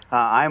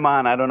 I'm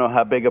on. I don't know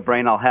how big a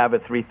brain I'll have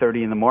at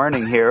 3:30 in the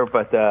morning here,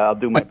 but I'll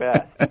do my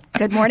best.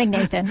 Good morning,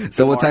 Nathan.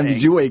 So what time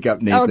did you wake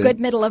up, Nathan? Oh, good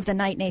middle of the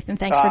night, Nathan.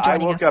 Thanks for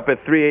joining us. I woke up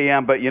at 3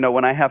 a.m., but,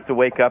 when I have to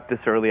wake up this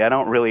early, I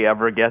don't really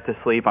ever get to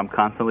sleep. I'm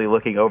constantly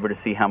looking over to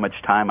see how much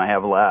time I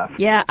have left.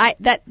 Yeah,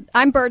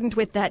 I'm burdened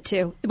with that,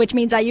 too, which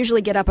means I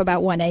usually get up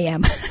about 1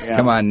 a.m. Yeah.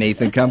 Come on,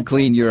 Nathan. Come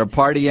clean. You're a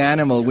party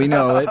animal. We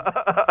know it.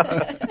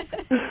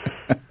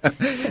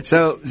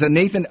 So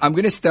Nathan, I'm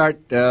going to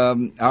start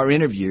our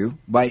interview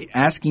by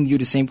asking you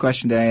the same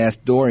question that I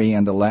asked Dory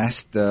and the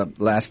last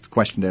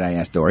question that I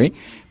asked Dory,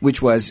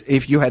 which was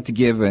if you had to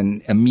give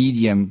a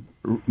median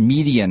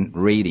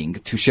rating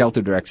to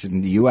shelter directors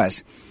in the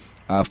U.S.,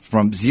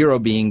 from 0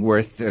 being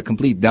worth a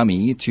complete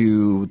dummy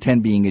to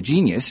 10 being a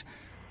genius,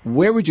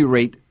 where would you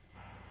rate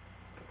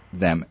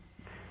them?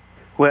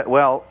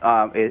 Well,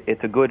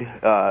 it's a good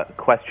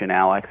question,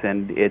 Alex,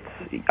 and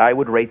I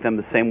would rate them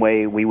the same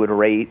way we would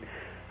rate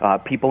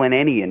people in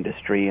any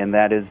industry, and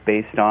that is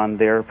based on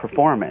their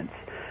performance.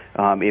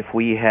 If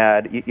we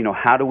had,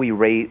 how do we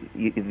rate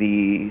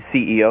the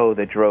CEO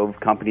that drove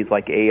companies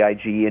like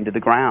AIG into the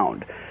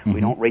ground? Mm-hmm.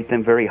 We don't rate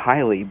them very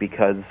highly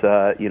because,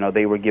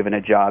 they were given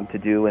a job to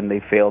do and they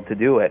failed to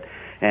do it.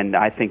 And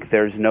I think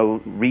there's no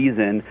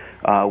reason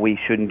we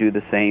shouldn't do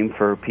the same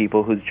for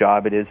people whose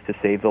job it is to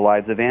save the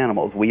lives of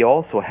animals. We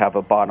also have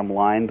a bottom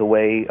line the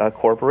way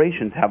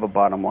corporations have a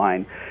bottom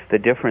line. The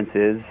difference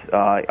is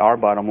our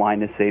bottom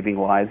line is saving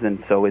lives,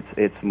 and so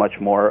it's much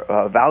more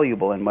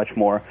valuable and much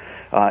more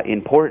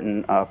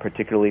important,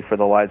 particularly for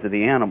the lives of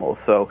the animals.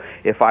 So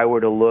if I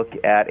were to look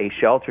at a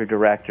shelter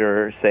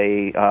director,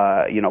 say,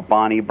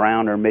 Bonnie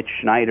Brown or Mitch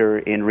Schneider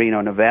in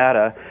Reno,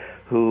 Nevada,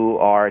 who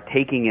are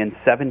taking in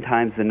 7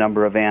 times the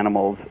number of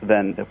animals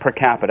per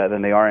capita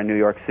than they are in New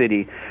York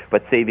City,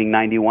 but saving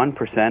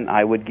 91%,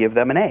 I would give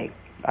them an A.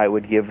 I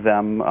would give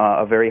them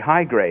a very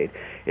high grade.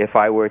 If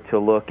I were to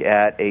look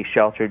at a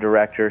shelter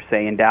director,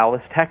 say in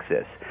Dallas,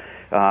 Texas,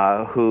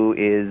 who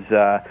is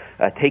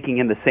taking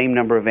in the same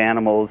number of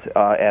animals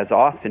as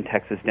Austin,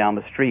 Texas, down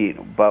the street,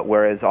 but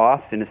whereas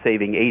Austin is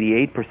saving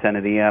 88%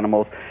 of the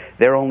animals,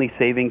 they're only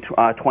saving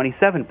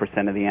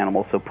 27% of the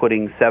animals, so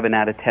putting 7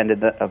 out of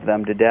 10 of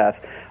them to death,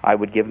 I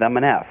would give them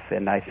an F.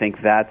 And I think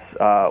that's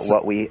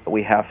what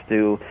we have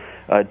to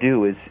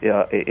do is,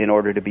 in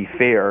order to be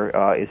fair,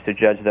 is to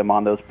judge them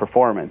on those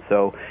performance.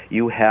 So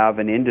you have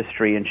an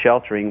industry in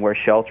sheltering where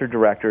shelter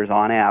directors,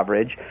 on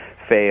average,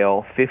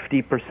 fail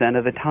 50%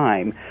 of the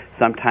time,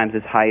 sometimes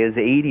as high as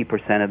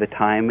 80% of the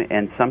time,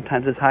 and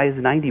sometimes as high as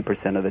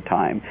 90% of the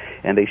time,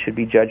 and they should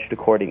be judged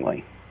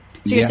accordingly.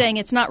 So you're saying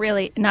it's not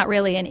really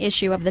an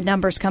issue of the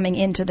numbers coming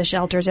into the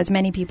shelters as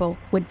many people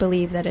would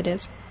believe that it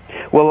is?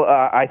 Well,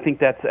 I think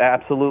that's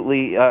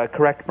absolutely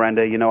correct,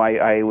 Brenda.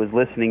 I was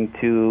listening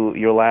to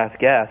your last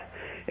guest,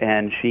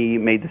 and she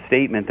made the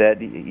statement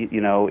that,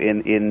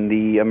 in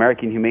the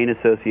American Humane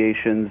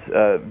Association's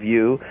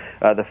view,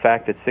 the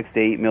fact that 6 to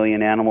 8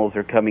 million animals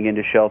are coming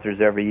into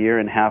shelters every year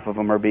and half of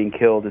them are being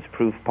killed is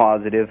proof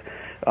positive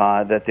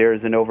that there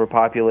is an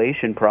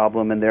overpopulation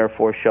problem, and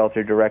therefore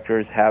shelter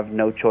directors have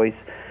no choice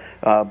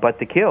but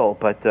to kill.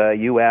 But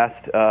you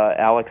asked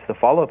Alex the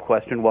follow-up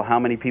question, well, how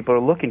many people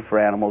are looking for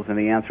animals? And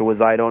the answer was,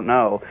 I don't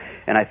know.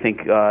 And I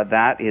think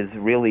that is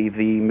really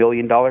the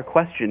million-dollar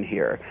question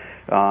here.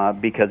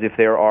 Because if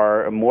there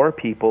are more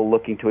people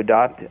looking to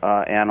adopt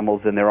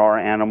animals than there are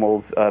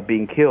animals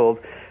being killed,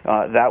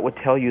 that would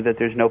tell you that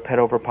there's no pet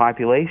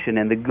overpopulation.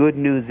 And the good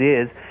news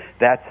is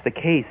that's the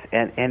case.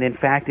 And in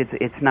fact,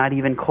 it's not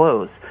even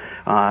close.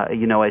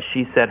 As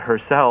she said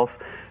herself,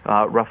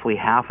 roughly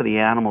half of the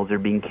animals are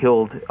being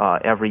killed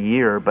every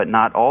year, but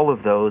not all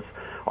of those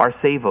are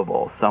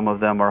savable. Some of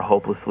them are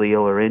hopelessly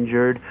ill or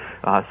injured.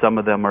 Some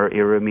of them are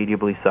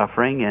irremediably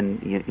suffering,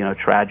 and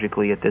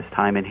tragically at this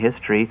time in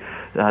history,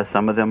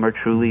 some of them are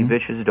truly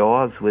vicious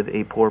dogs with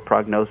a poor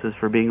prognosis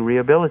for being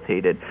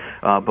rehabilitated.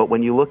 But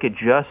when you look at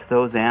just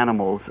those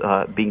animals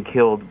being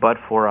killed but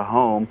for a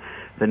home,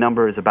 the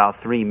number is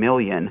about 3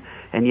 million.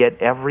 And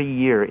yet every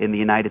year in the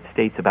United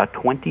States, about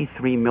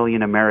 23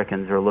 million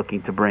Americans are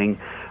looking to bring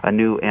a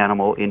new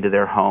animal into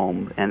their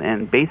home.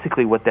 And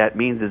basically what that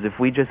means is if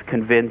we just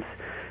convince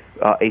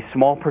a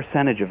small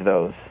percentage of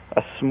those,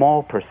 a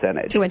small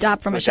percentage, to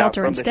adopt from a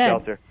shelter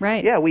instead.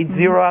 Right. Yeah, we'd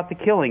zero out the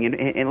killing.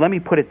 And let me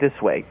put it this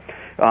way.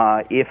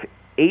 If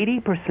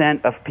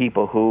 80% of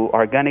people who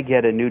are going to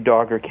get a new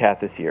dog or cat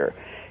this year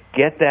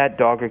get that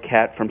dog or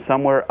cat from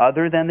somewhere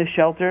other than the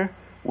shelter,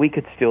 we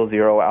could still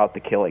zero out the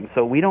killing.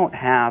 So we don't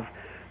have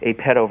a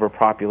pet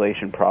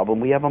overpopulation problem.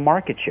 We have a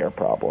market share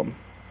problem.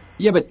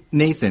 Yeah, but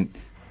Nathan,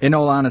 in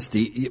all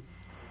honesty,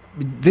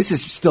 this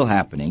is still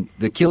happening.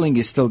 The killing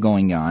is still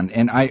going on.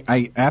 And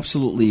I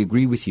absolutely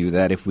agree with you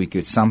that if we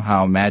could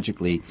somehow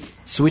magically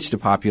switch the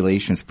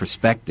population's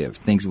perspective,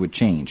 things would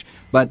change.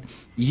 But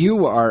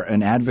you are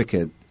an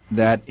advocate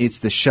that it's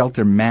the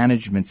shelter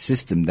management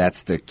system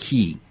that's the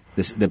key,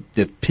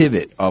 the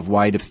pivot of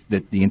why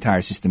the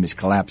entire system is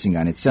collapsing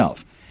on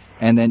itself.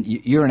 And then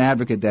you're an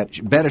advocate that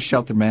better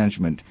shelter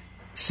management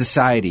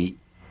society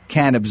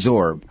can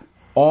absorb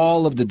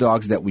all of the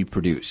dogs that we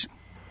produce.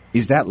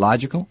 Is that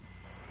logical?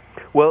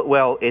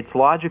 Well, it's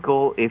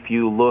logical if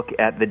you look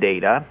at the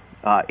data.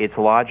 It's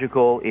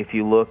logical if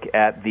you look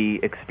at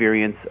the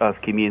experience of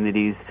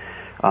communities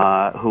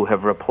who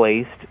have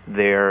replaced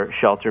their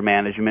shelter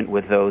management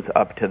with those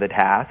up to the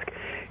task.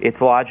 It's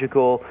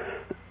logical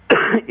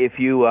if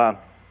you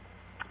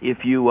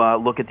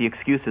look at the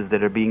excuses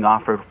that are being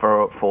offered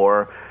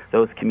for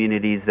those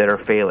communities that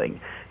are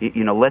failing.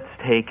 Let's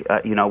take,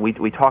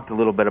 we talked a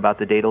little bit about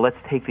the data. Let's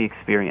take the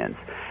experience.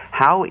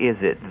 How is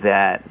it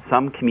that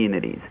some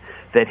communities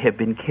that have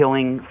been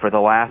killing for the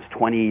last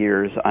 20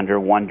 years under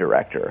one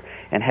director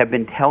and have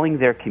been telling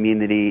their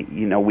community,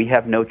 we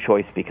have no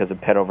choice because of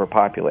pet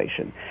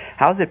overpopulation.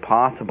 How is it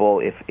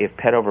possible, if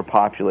pet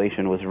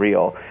overpopulation was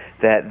real,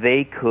 that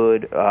they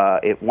could,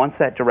 once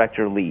that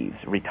director leaves,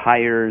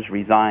 retires,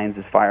 resigns,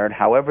 is fired,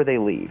 however they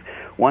leave,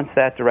 once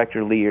that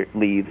director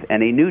leaves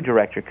and a new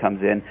director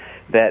comes in,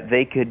 that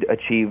they could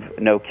achieve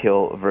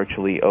no-kill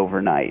virtually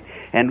overnight.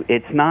 And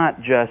it's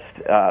not just,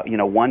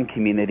 one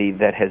community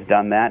that has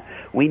done that.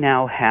 We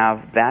now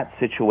have that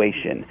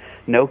situation,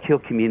 no-kill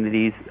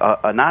communities,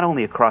 not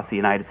only across the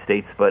United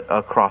States, but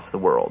across the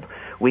world.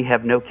 We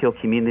have no-kill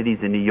communities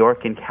in New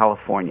York and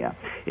California,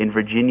 in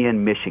Virginia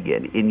and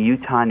Michigan, in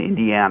Utah and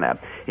Indiana,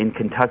 in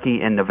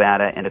Kentucky and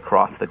Nevada, and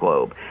across the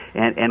globe.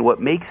 And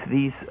what makes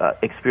these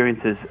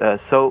experiences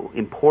so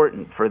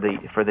important for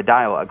the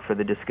dialogue, for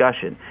the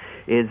discussion,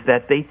 is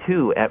that they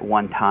too, at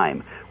one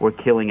time, were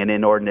killing an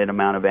inordinate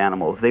amount of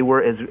animals. They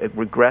were as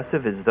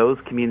regressive as those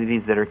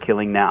communities that are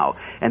killing now.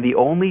 And the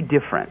only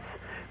difference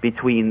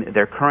between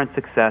their current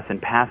success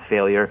and past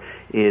failure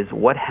is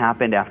what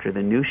happened after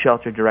the new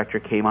shelter director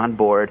came on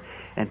board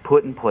and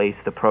put in place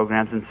the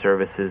programs and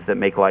services that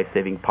make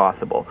life-saving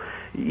possible.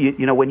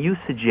 When you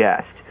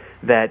suggest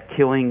that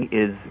killing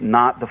is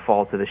not the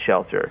fault of the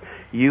shelter,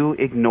 you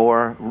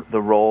ignore the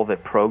role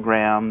that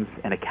programs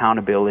and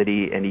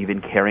accountability and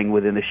even caring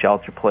within the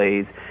shelter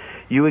plays.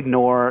 You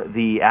ignore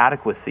the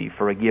adequacy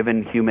for a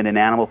given human and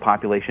animal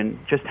population,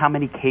 just how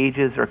many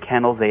cages or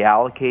kennels they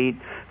allocate,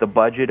 the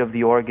budget of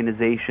the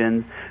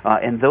organizations,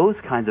 and those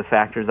kinds of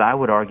factors, I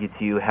would argue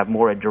to you, have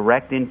more a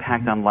direct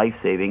impact on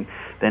life-saving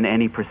than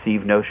any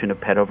perceived notion of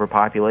pet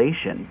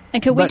overpopulation.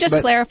 And could we just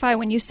clarify,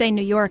 when you say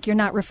New York, you're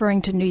not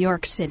referring to New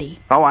York City?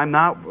 Oh, I'm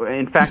not.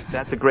 In fact,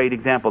 that's a great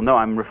example. No,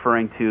 I'm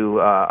referring to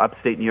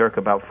upstate New York,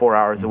 about 4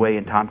 hours away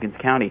in Tompkins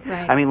County.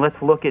 Right. I mean,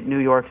 let's look at New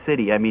York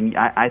City. I mean,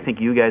 I think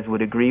you guys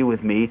would agree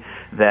with me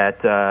that,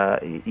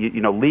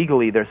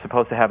 legally they're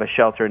supposed to have a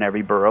shelter in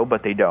every borough,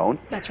 but they don't.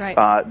 That's right.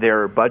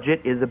 Their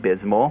budget is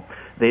abysmal.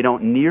 They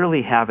don't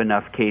nearly have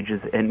enough cages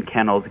and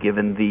kennels,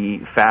 given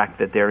the fact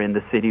that they're in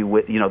the city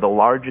with, the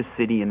largest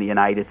city in the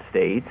United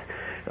States,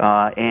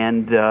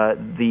 and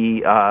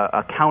the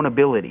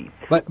accountability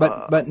but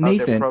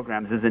Nathan, of their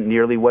programs isn't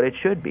nearly what it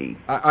should be.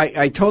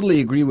 I totally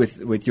agree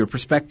with your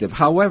perspective.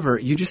 However,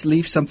 you just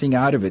leave something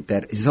out of it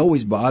that has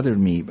always bothered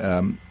me.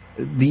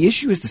 the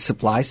issue is the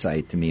supply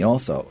side to me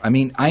also. I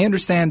mean, I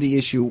understand the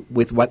issue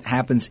with what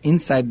happens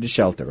inside the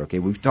shelter, okay?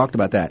 We've talked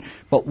about that.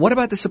 But what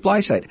about the supply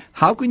side?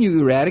 How can you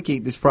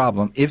eradicate this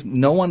problem if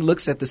no one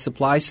looks at the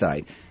supply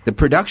side, the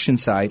production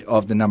side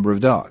of the number of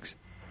dogs?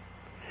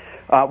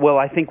 Well,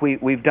 I think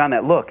we've done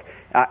that. Look,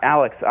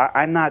 Alex,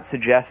 I'm not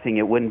suggesting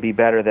it wouldn't be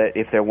better that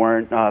if there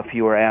weren't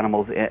fewer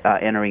animals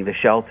entering the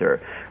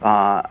shelter.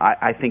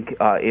 I think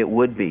it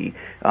would be.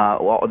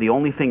 Well, the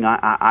only thing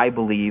I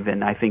believe,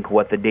 and I think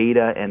what the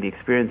data and the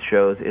experience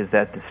shows, is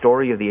that the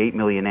story of the 8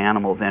 million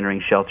animals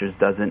entering shelters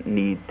doesn't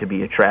need to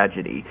be a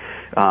tragedy.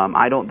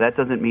 That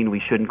doesn't mean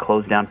we shouldn't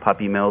close down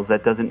puppy mills.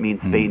 That doesn't mean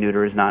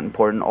spay-neuter is not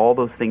important. All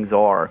those things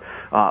are.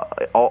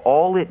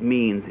 All it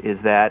means is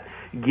that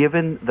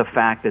given the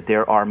fact that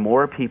there are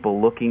more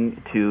people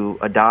looking to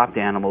adopt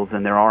animals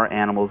than there are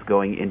animals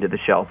going into the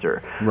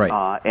shelter,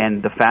 right.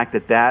 And the fact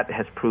that that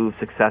has proved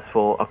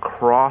successful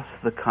across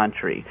the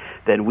country,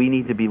 then we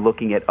need to be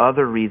looking at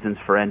other reasons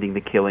for ending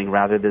the killing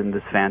rather than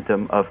this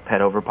phantom of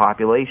pet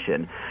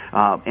overpopulation.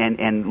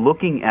 And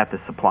looking at the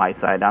supply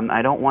side,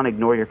 I don't want to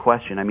ignore your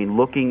question. I mean,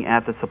 looking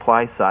at the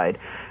supply side,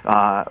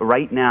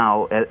 right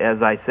now,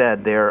 as I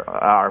said, there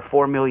are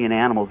 4 million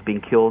animals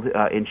being killed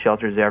in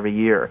shelters every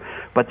year,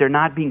 but they're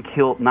not being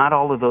killed. Not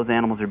all of those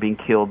animals are being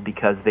killed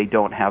because they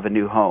don't have a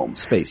new home.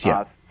 Space,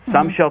 yeah.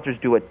 Some shelters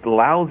do a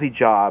lousy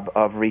job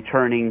of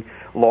returning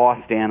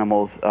lost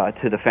animals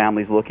to the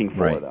families looking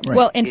for them. Right.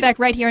 Well, in fact,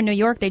 right here in New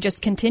York, they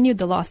just continued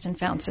the lost and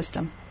found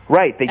system.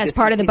 Right. As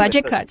part of the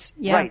budget cuts.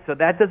 Yeah. Right. So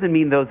that doesn't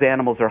mean those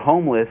animals are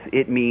homeless.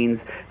 It means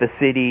the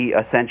city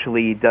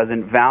essentially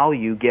doesn't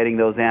value getting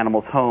those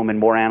animals home, and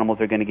more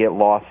animals are going to get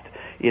lost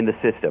in the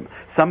system.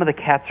 Some of the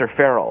cats are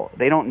feral.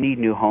 They don't need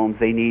new homes.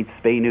 They need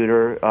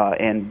spay-neuter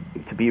and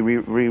to be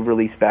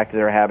re-released back to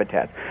their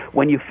habitats.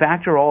 When you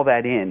factor all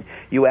that in,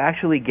 you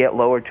actually get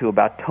lower to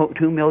about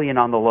 2 million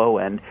on the low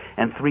end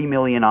and 3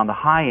 million on the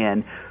high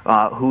end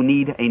who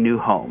need a new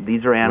home.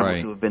 These are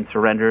animals who have been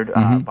surrendered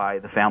by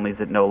the families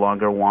that no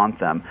longer want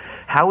them.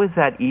 How is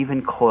that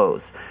even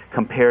close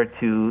compared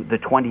to the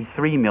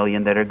 23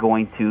 million that are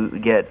going to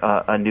get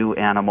a new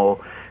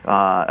animal,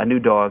 a new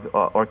dog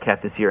or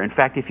cat this year? In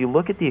fact, if you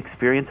look at the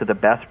experience of the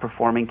best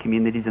performing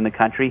communities in the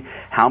country,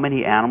 how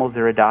many animals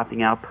they're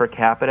adopting out per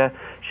capita,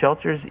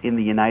 shelters in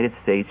the United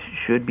States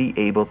should be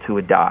able to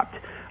adopt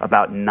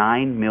about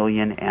 9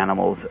 million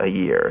animals a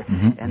year.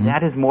 And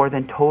that is more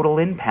than total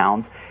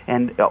impounds,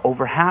 and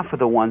over half of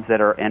the ones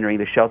that are entering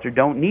the shelter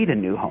don't need a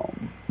new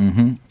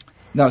home.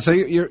 No, so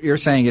you're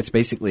saying it's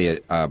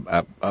basically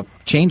a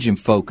change in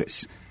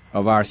focus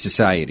of our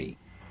society.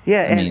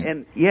 Yeah,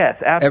 and yes,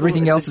 absolutely.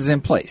 Everything else is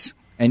in place,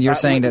 and you're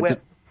saying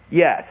that.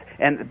 Yes,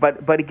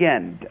 but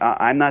again,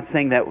 I'm not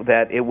saying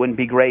that it wouldn't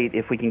be great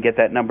if we can get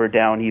that number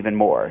down even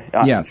more.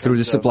 Through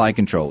the supply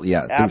control.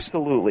 Yeah,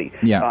 absolutely.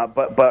 Yeah,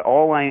 but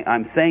all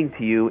I'm saying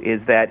to you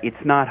is that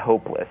it's not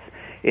hopeless.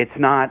 It's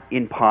not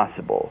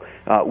impossible.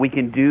 We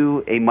can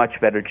do a much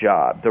better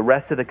job. The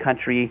rest of the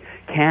country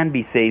can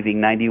be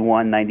saving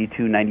 91,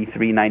 92,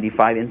 93,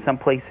 95, in some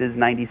places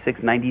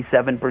 96,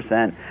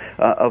 97%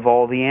 of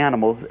all the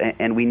animals.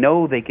 And we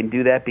know they can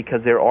do that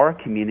because there are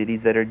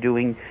communities that are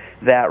doing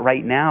that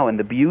right now. And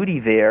the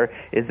beauty there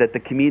is that the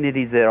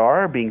communities that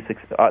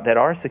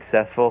are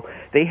successful,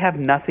 they have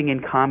nothing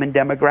in common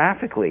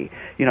demographically.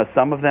 You know,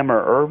 some of them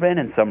are urban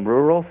and some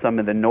rural, some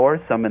in the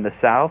north, some in the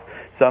south,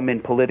 some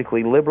in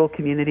politically liberal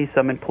communities,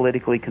 some in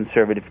politically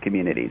conservative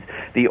communities.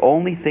 The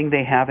only thing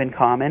they have in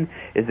common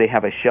is they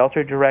have a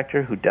shelter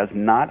director who does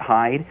not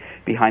hide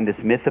behind this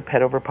myth of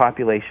pet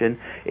overpopulation,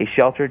 a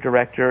shelter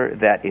director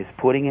that is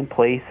putting in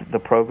place the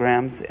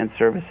programs and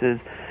services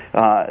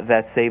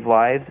that save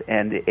lives,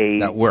 and a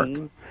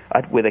team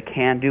with a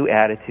can-do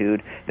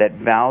attitude that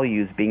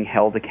values being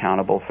held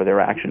accountable for their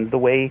actions the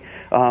way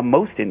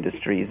most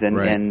industries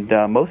and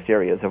most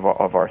areas of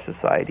our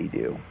society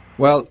do.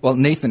 Well,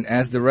 Nathan,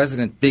 as the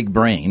resident big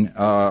brain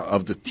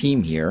of the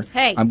team here,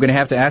 I'm going to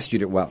have to ask you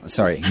to. Well,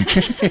 sorry,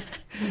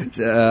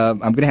 I'm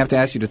going to have to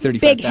ask you the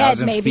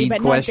 35,000 feet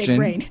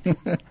question.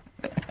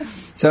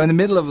 So in the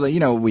middle of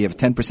we have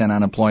 10%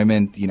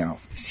 unemployment,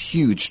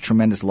 huge,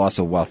 tremendous loss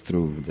of wealth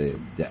through the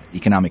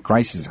economic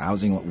crisis,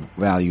 housing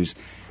values,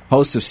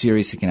 hosts of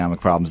serious economic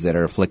problems that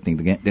are afflicting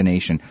the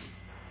nation.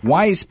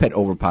 Why is pet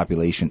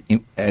overpopulation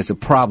as a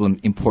problem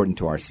important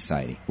to our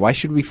society? Why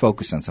should we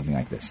focus on something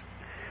like this?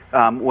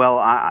 I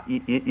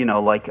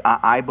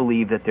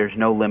believe that there's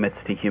no limits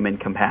to human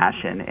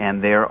compassion,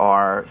 and there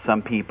are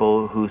some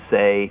people who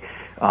say,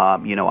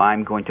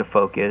 I'm going to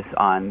focus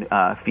on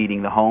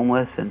feeding the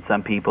homeless, and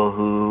some people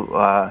who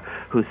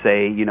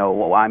say,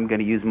 I'm going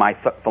to use my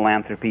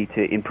philanthropy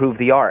to improve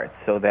the arts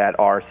so that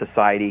our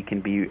society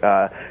can be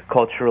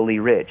culturally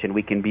rich and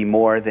we can be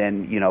more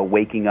than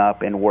waking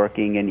up and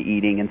working and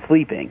eating and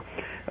sleeping.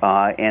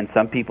 And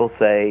some people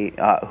say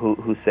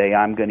who say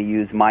I'm going to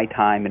use my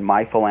time and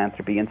my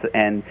philanthropy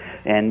and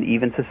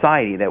even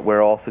society, that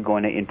we're also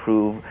going to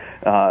improve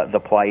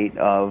the plight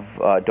of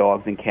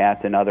dogs and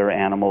cats and other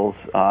animals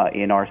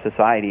in our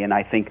society. And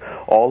I think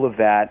all of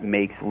that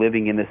makes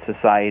living in this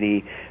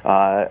society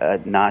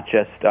not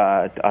just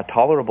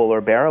tolerable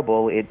or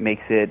bearable; it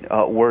makes it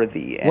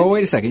worthy. Well,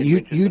 wait a second.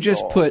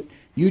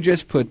 You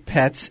just put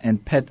pets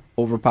and pet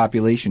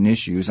overpopulation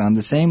issues on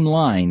the same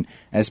line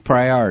as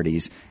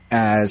priorities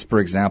as, for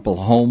example,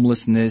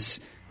 homelessness,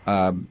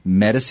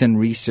 medicine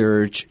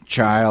research,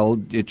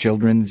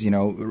 children's,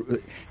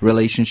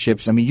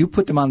 relationships. I mean, you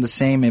put them on the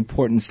same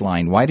importance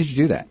line. Why did you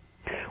do that?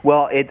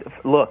 Well,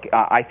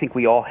 I think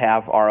we all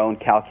have our own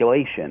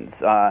calculations.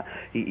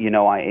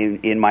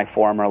 In my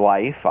former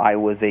life, I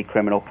was a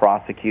criminal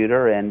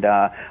prosecutor, and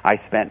I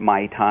spent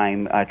my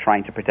time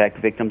trying to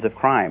protect victims of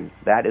crime.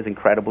 That is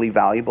incredibly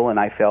valuable, and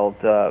I felt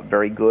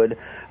very good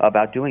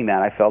about doing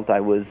that. I felt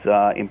I was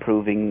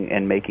improving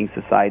and making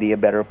society a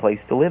better place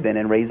to live in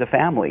and raise a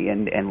family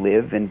and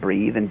live and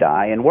breathe and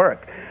die and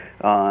work.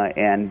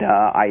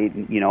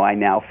 I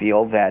now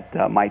feel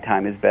that my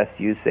time is best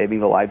used saving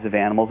the lives of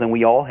animals, and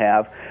we all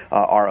have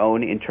our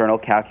own internal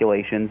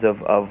calculations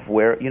of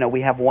where,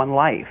 we have one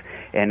life,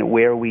 and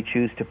where we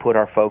choose to put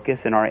our focus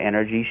and our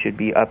energy should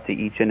be up to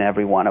each and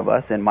every one of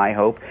us. And my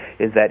hope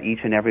is that each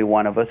and every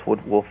one of us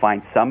will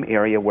find some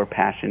area we're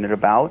passionate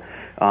about,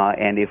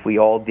 and if we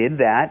all did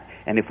that,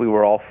 and if we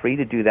were all free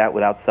to do that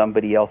without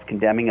somebody else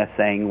condemning us,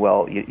 saying,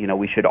 well,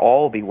 we should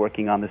all be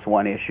working on this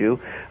one issue,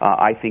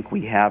 I think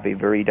we have a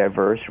very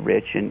diverse,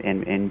 rich,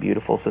 and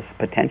beautiful,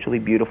 potentially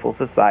beautiful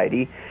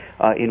society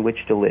in which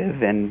to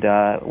live. And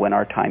when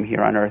our time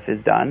here on Earth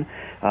is done,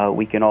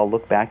 we can all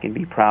look back and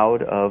be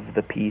proud of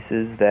the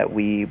pieces that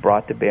we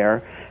brought to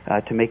bear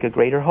to make a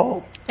greater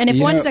whole. And if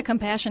one is a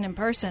compassionate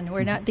person,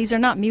 these are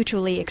not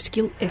mutually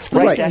exclusive.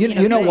 Right.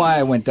 You know why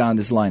I went down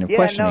this line of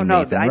questioning,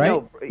 Nathan, right? I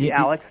know,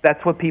 Alex,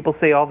 that's what people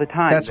say all the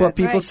time. That's what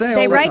people say all the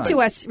time.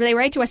 They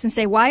write to us and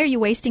say, why are you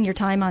wasting your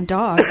time on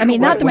dogs? I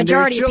mean, not the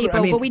majority of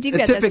people, but we do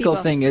get those people. The typical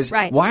thing is,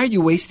 why are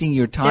you wasting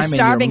your time and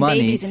your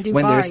money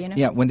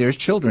when there's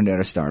children that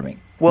are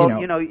starving?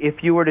 Well,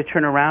 if you were to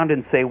turn around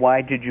and say,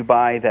 why did you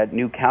buy that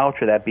new couch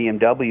or that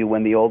BMW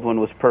when the old one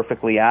was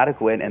perfectly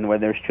adequate and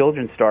when there's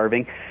children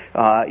starving,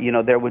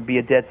 there would be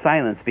a dead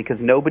silence, because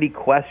nobody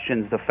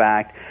questions the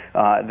fact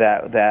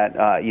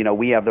that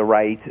we have the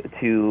right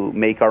to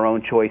make our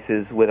own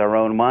choices with our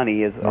own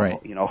money,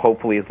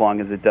 hopefully as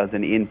long as it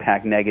doesn't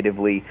impact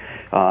negatively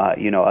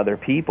other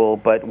people.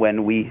 But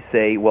when we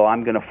say, well,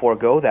 I'm going to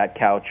forego that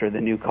couch or the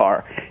new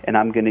car, and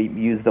I'm going to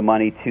use the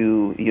money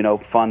to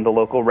fund the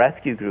local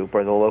rescue group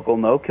or the local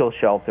no-kill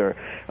shelter,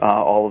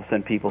 all of a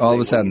sudden people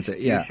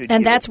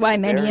and that's why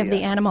many of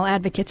the animal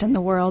advocates in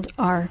the world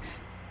are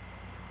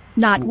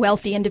not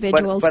wealthy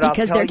individuals,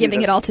 because they're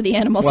giving it all to the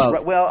animals.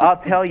 Well,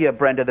 I'll tell you,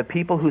 Brenda, the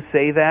people who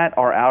say that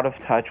are out of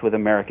touch with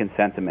American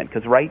sentiment,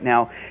 because right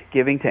now,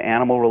 giving to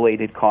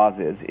animal-related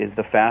causes is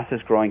the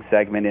fastest-growing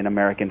segment in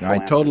American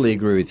philanthropy. I totally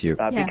agree with you.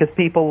 Because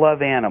people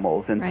love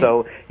animals. And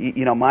so,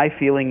 my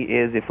feeling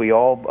is if we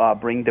all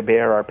bring to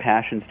bear our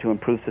passions to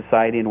improve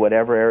society in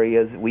whatever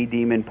areas we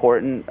deem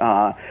important,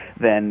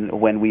 then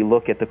when we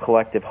look at the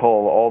collective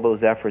whole, all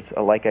those efforts,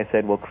 like I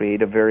said, will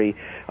create a very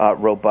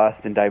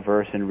robust and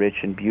diverse and rich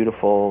and beautiful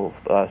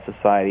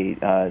society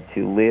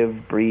to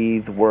live,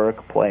 breathe,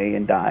 work, play,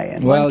 and die.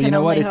 And well, you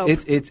know what?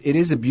 It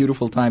is a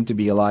beautiful time to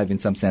be alive in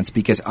some sense,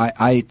 because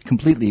I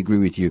completely agree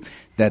with you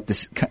that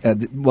this,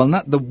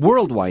 not the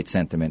worldwide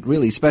sentiment,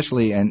 really,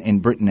 especially in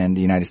Britain and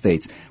the United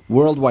States,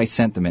 worldwide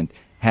sentiment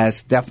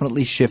has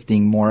definitely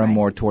shifting more and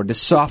more toward the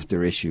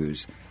softer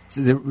issues.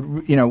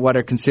 What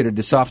are considered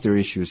the softer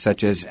issues,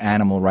 such as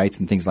animal rights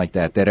and things like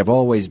that have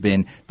always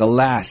been the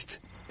last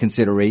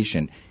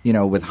consideration,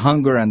 with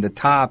hunger on the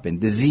top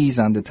and disease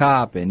on the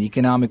top and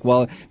economic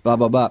blah, blah,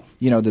 blah.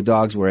 The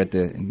dogs were at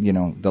the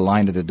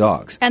line of the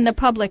dogs. And the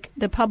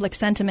public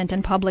sentiment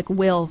and public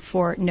will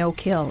for no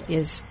kill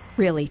is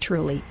really,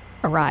 truly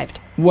arrived.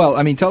 Well,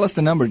 tell us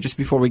the number just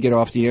before we get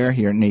off the air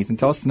here, Nathan.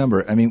 Tell us the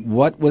number.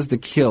 What was the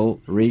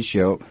kill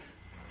ratio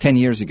 10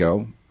 years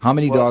ago? How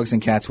many dogs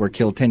and cats were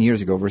killed 10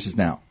 years ago versus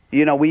now?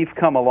 We've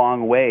come a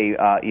long way.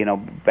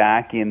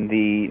 Back in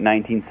the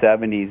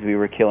 1970s, we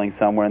were killing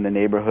somewhere in the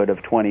neighborhood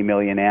of 20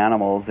 million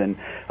animals, and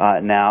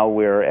now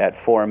we're at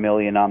 4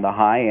 million on the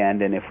high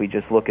end. And if we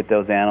just look at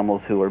those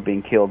animals who are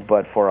being killed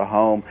but for a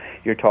home,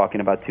 you're talking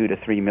about 2 to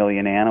 3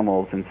 million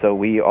animals. And so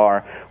we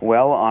are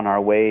well on our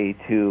way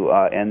to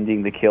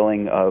ending the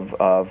killing of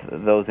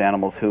those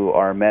animals who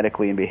are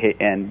medically aggressive,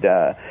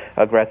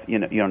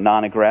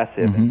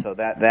 non-aggressive. Mm-hmm. And so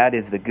that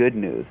is the good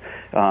news.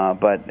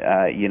 But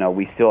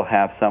we still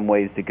have some some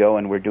ways to go,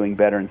 and we're doing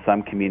better in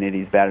some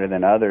communities, better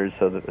than others.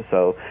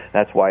 So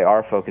that's why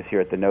our focus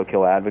here at the No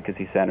Kill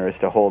Advocacy Center is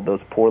to hold those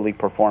poorly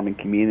performing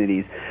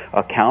communities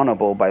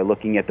accountable by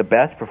looking at the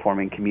best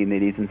performing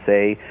communities and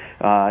say,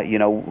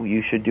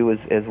 you should do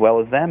as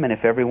well as them. And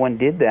if everyone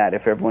did that,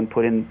 if everyone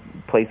put in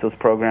place those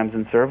programs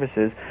and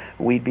services,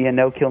 we'd be a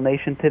no-kill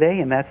nation today,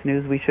 and that's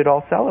news we should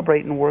all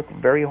celebrate and work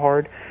very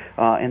hard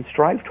and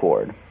strive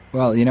toward.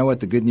 Well, you know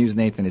what? The good news,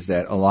 Nathan, is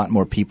that a lot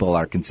more people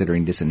are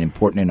considering this an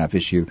important enough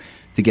issue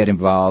to get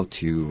involved,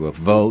 to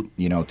vote,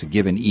 to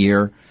give an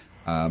ear.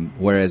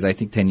 Whereas I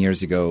think 10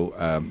 years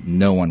ago,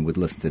 no one would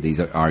listen to these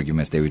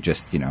arguments. They would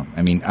just,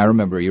 I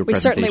remember your presentation. We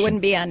certainly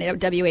wouldn't be on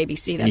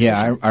WABC. That's yeah,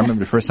 for sure. I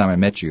remember the first time I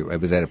met you. I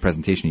was at a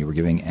presentation you were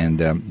giving,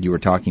 and you were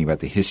talking about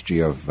the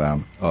history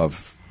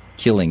of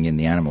killing in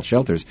the animal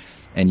shelters.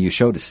 And you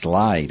showed a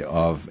slide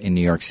of, in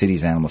New York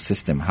City's animal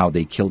system, how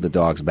they killed the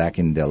dogs back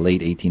in the late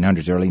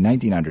 1800s, early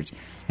 1900s.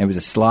 And it was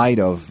a slide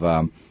of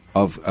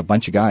a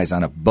bunch of guys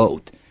on a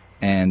boat.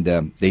 And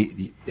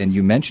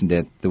you mentioned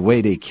that the way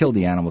they killed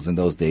the animals in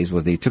those days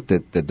was they took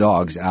the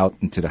dogs out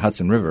into the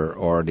Hudson River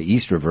or the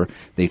East River.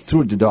 They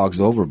threw the dogs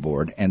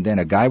overboard, and then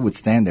a guy would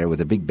stand there with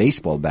a big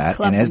baseball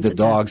bat, and as the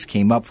dogs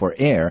came up for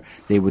air,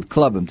 they would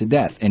club them to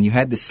death. And you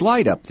had the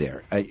slide up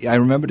there. I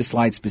remember the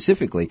slide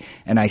specifically,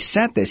 and I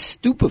sat there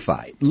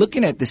stupefied,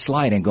 looking at the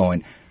slide and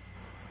going,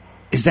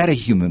 is that a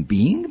human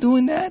being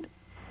doing that?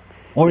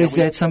 Or is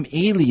that some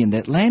alien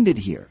that landed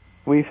here?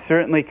 We've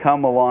certainly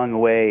come a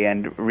long way,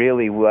 and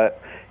really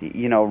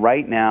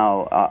right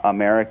now,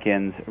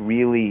 Americans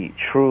really,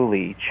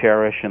 truly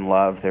cherish and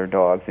love their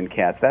dogs and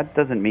cats. That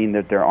doesn't mean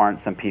that there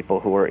aren't some people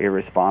who are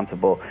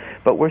irresponsible,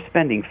 but we're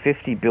spending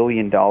 $50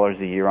 billion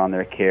a year on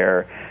their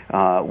care.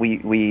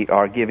 We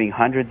are giving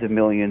hundreds of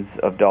millions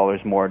of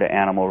dollars more to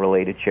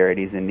animal-related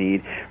charities in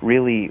need.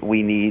 Really,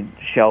 we need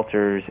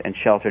shelters and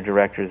shelter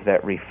directors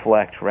that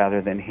reflect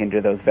rather than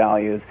hinder those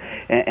values.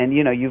 And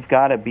you've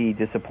got to be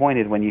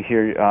disappointed when you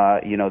hear,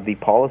 the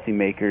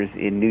policymakers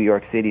in New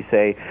York City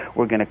say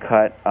we're going to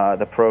cut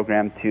the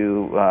program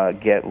to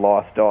get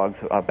lost dogs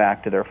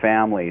back to their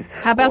families.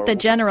 How about the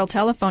general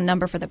telephone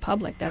number for the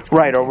public? That's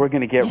right. Or we're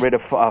going to get rid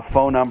of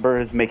phone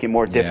numbers, make it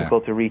more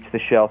difficult to reach the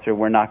shelter.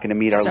 We're not going to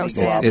meet our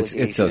legal obligations.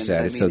 It's so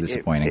sad. It's so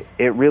disappointing.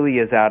 It really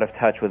is out of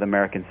touch with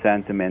American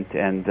sentiment.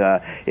 And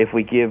if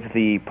we give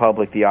the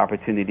public the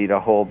opportunity to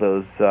hold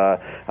those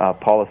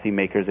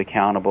policymakers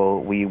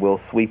accountable, we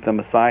will sweep them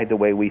aside the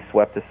way we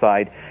swept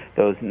aside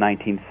those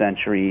 19th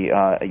century,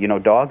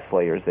 dog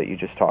slayers that you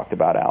just talked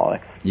about,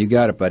 Alex. You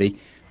got it, buddy.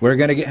 We're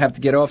going to have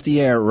to get off the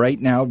air right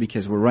now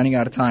because we're running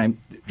out of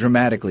time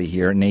dramatically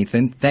here.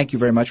 Nathan, thank you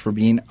very much for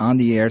being on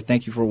the air.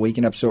 Thank you for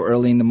waking up so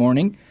early in the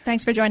morning.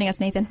 Thanks for joining us,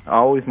 Nathan.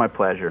 Always my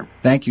pleasure.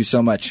 Thank you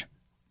so much.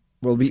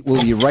 We'll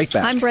be right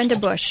back. I'm Brenda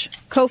Bush,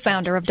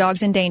 co-founder of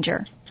Dogs in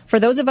Danger. For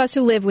those of us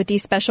who live with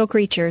these special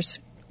creatures,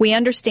 we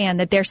understand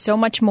that they're so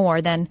much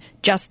more than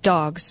just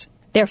dogs.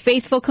 They're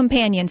faithful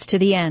companions to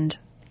the end.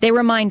 They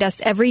remind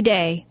us every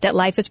day that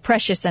life is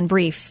precious and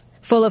brief,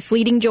 full of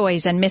fleeting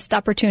joys and missed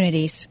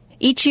opportunities.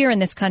 Each year in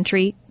this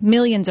country,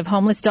 millions of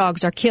homeless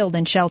dogs are killed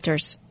in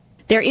shelters.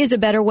 There is a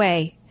better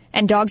way,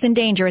 and Dogs in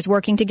Danger is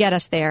working to get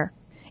us there.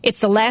 It's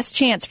the last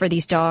chance for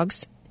these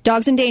dogs.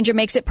 Dogs in Danger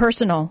makes it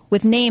personal,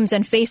 with names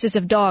and faces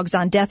of dogs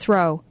on death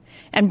row,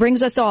 and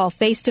brings us all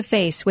face to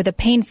face with a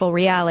painful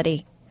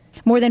reality.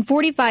 More than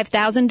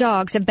 45,000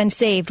 dogs have been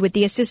saved with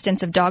the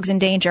assistance of Dogs in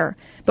Danger,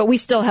 but we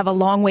still have a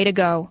long way to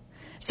go.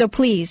 So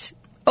please,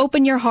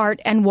 open your heart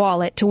and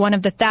wallet to one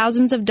of the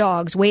thousands of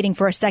dogs waiting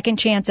for a second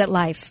chance at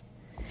life.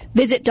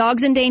 Visit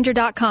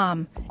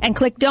dogsindanger.com and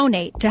click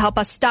Donate to help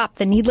us stop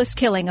the needless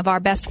killing of our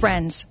best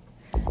friends.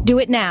 Do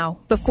it now,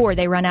 before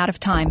they run out of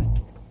time.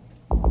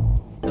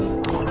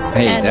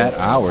 Hey, that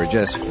hour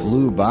just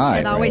flew by.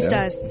 It always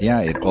does.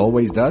 Yeah, it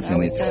always does,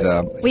 and it's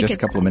just a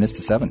couple of minutes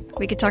to 7.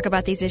 We could talk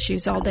about these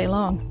issues all day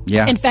long.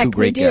 Yeah, in fact, two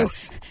great we do.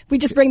 Guests. We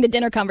just bring the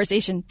dinner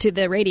conversation to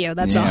the radio,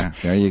 that's all. Yeah,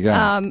 there you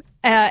go.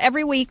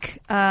 Every week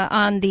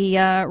on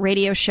the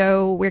radio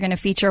show, we're going to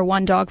feature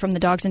one dog from the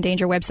Dogs in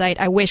Danger website.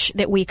 I wish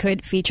that we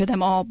could feature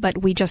them all, but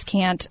we just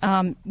can't.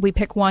 We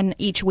pick one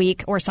each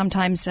week, or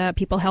sometimes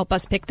people help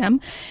us pick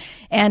them.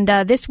 And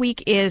this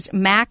week is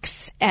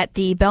Max at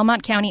the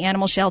Belmont County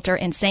Animal Shelter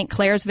in St.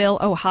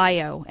 Clairsville,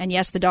 Ohio. And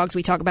yes, the dogs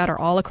we talk about are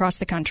all across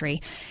the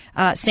country.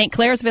 St.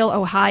 Clairsville,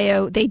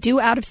 Ohio, they do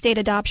out-of-state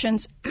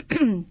adoptions.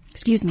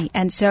 Excuse me.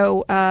 And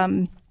so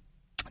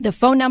the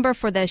phone number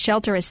for the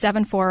shelter is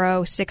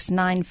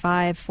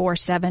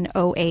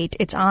 740-695-4708.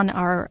 It's on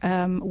our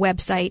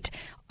website,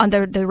 on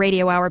the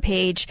Radio Hour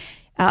page.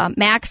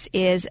 Max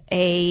is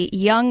a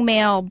young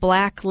male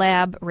black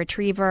lab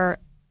retriever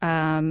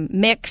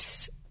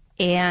mix.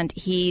 And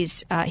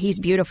he's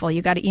beautiful.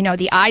 You got to,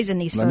 the eyes in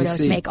these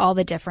photos make all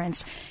the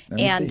difference.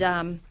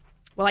 And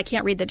well, I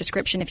can't read the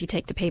description if you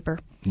take the paper.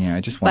 Yeah,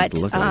 I just wanted to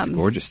look at this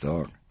gorgeous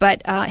dog.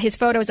 But his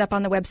photo's up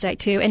on the website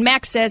too. And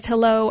Max says,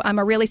 "Hello, I'm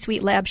a really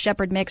sweet lab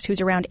shepherd mix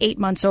who's around 8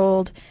 months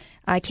old.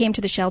 I came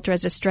to the shelter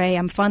as a stray.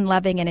 I'm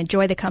fun-loving and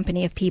enjoy the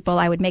company of people.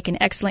 I would make an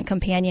excellent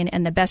companion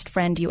and the best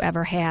friend you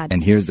ever had.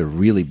 And here's the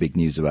really big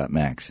news about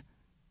Max.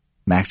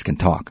 Max can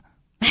talk.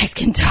 Max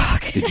can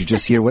talk. Did you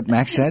just hear what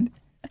Max said?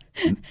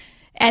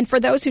 And for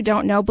those who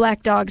don't know,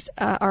 black dogs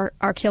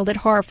are killed at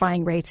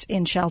horrifying rates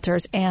in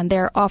shelters, and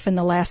they're often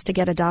the last to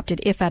get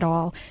adopted, if at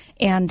all.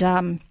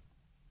 And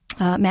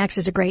Max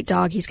is a great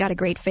dog. He's got a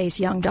great face.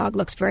 Young dog,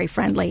 looks very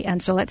friendly.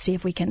 And so let's see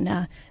if we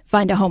can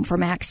find a home for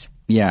Max.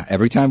 Yeah,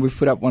 every time we've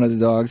put up one of the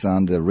dogs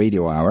on the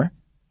radio hour,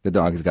 the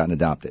dog has gotten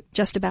adopted.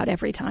 Just about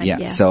every time.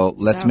 Yeah. So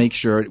let's make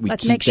sure we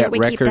keep that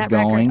record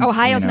going.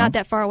 Ohio's not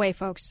that far away,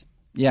 folks.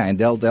 Yeah, and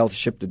they'll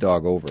ship the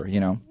dog over,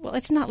 Well,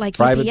 it's not like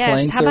Private UPS.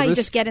 plane How about you service?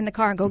 just get in the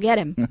car and go get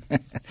him?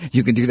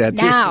 You can do that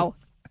too. Now.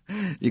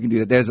 You can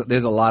do that.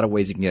 There's a lot of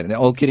ways you can get it. And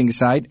all kidding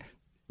aside,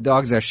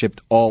 dogs are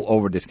shipped all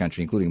over this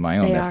country, including my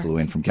own that flew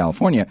in from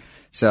California.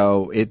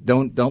 So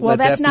don't well, let that be a deterrent. Well,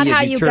 that's not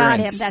how you got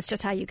him. That's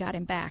just how you got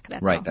him back.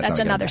 That's right. all. That's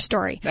another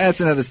story.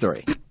 That's another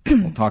story.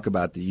 We'll talk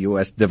about the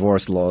U.S.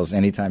 divorce laws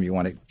anytime you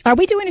want to. Are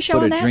we doing a show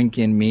on that? Put a drink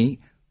in me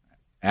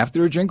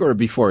after a drink or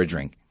before a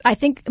drink? I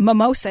think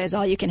mimosa is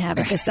all you can have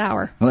at this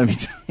hour. Let me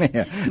tell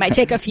you. Might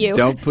take a few.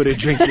 Don't put a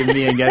drink in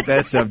me and get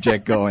that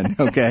subject going,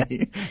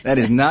 okay? That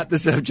is not the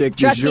subject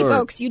du jour. Trust me,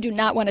 folks, you do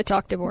not want to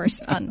talk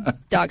divorce on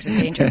Dogs in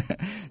Danger.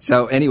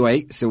 So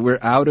anyway, we're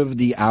out of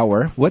the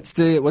hour. What's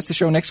the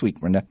show next week,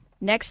 Brenda?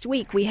 Next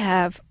week we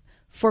have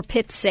For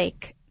Pit's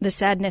Sake, the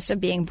sadness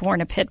of being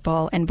born a pit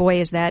bull. And boy,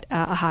 is that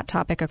a hot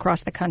topic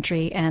across the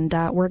country. And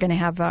we're going to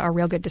have a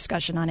real good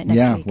discussion on it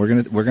next week.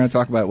 Yeah, we're going to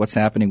talk about what's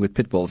happening with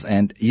pit bulls.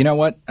 And you know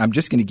what? I'm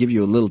just going to give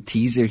you a little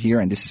teaser here,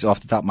 and this is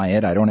off the top of my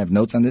head. I don't have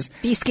notes on this.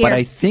 Be scared. But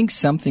I think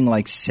something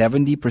like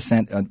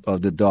 70%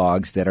 of the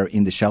dogs that are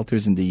in the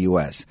shelters in the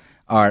U.S.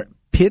 are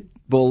pit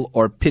bull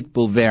or pit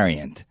bull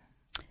variant.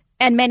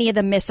 And many of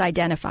them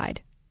misidentified.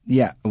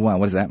 Yeah. Well,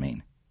 what does that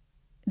mean?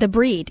 The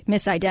breed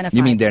misidentified.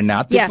 You mean they're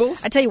not pit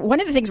bulls? I tell you,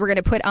 one of the things we're going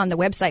to put on the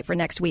website for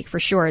next week for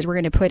sure is we're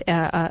going to put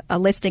a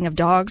listing of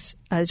dogs.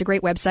 There's a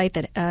great website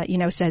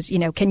that says,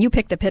 can you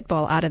pick the pit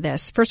bull out of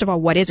this? First of all,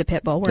 what is a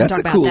pit bull? We're going to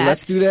talk about that.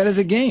 Let's do that as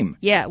a game.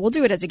 Yeah, we'll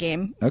do it as a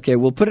game. Okay,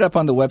 we'll put it up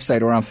on the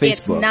website or on Facebook.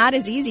 It's not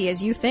as easy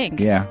as you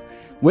think. Yeah.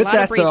 With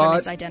that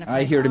thought, misidentified.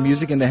 I hear the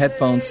music in the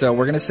headphones, so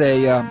we're going to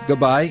say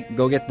goodbye,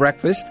 go get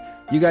breakfast.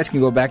 You guys can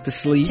go back to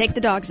sleep. Take the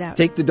dogs out.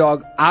 Take the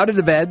dog out of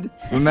the bed.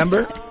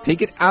 Remember,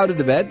 take it out of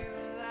the bed.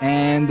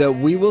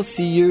 And we will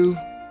see you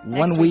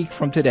one week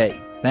from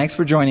today. Thanks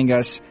for joining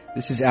us.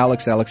 This is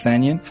Alex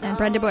Alexanian. And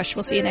Brenda Bush.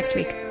 We'll see you next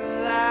week.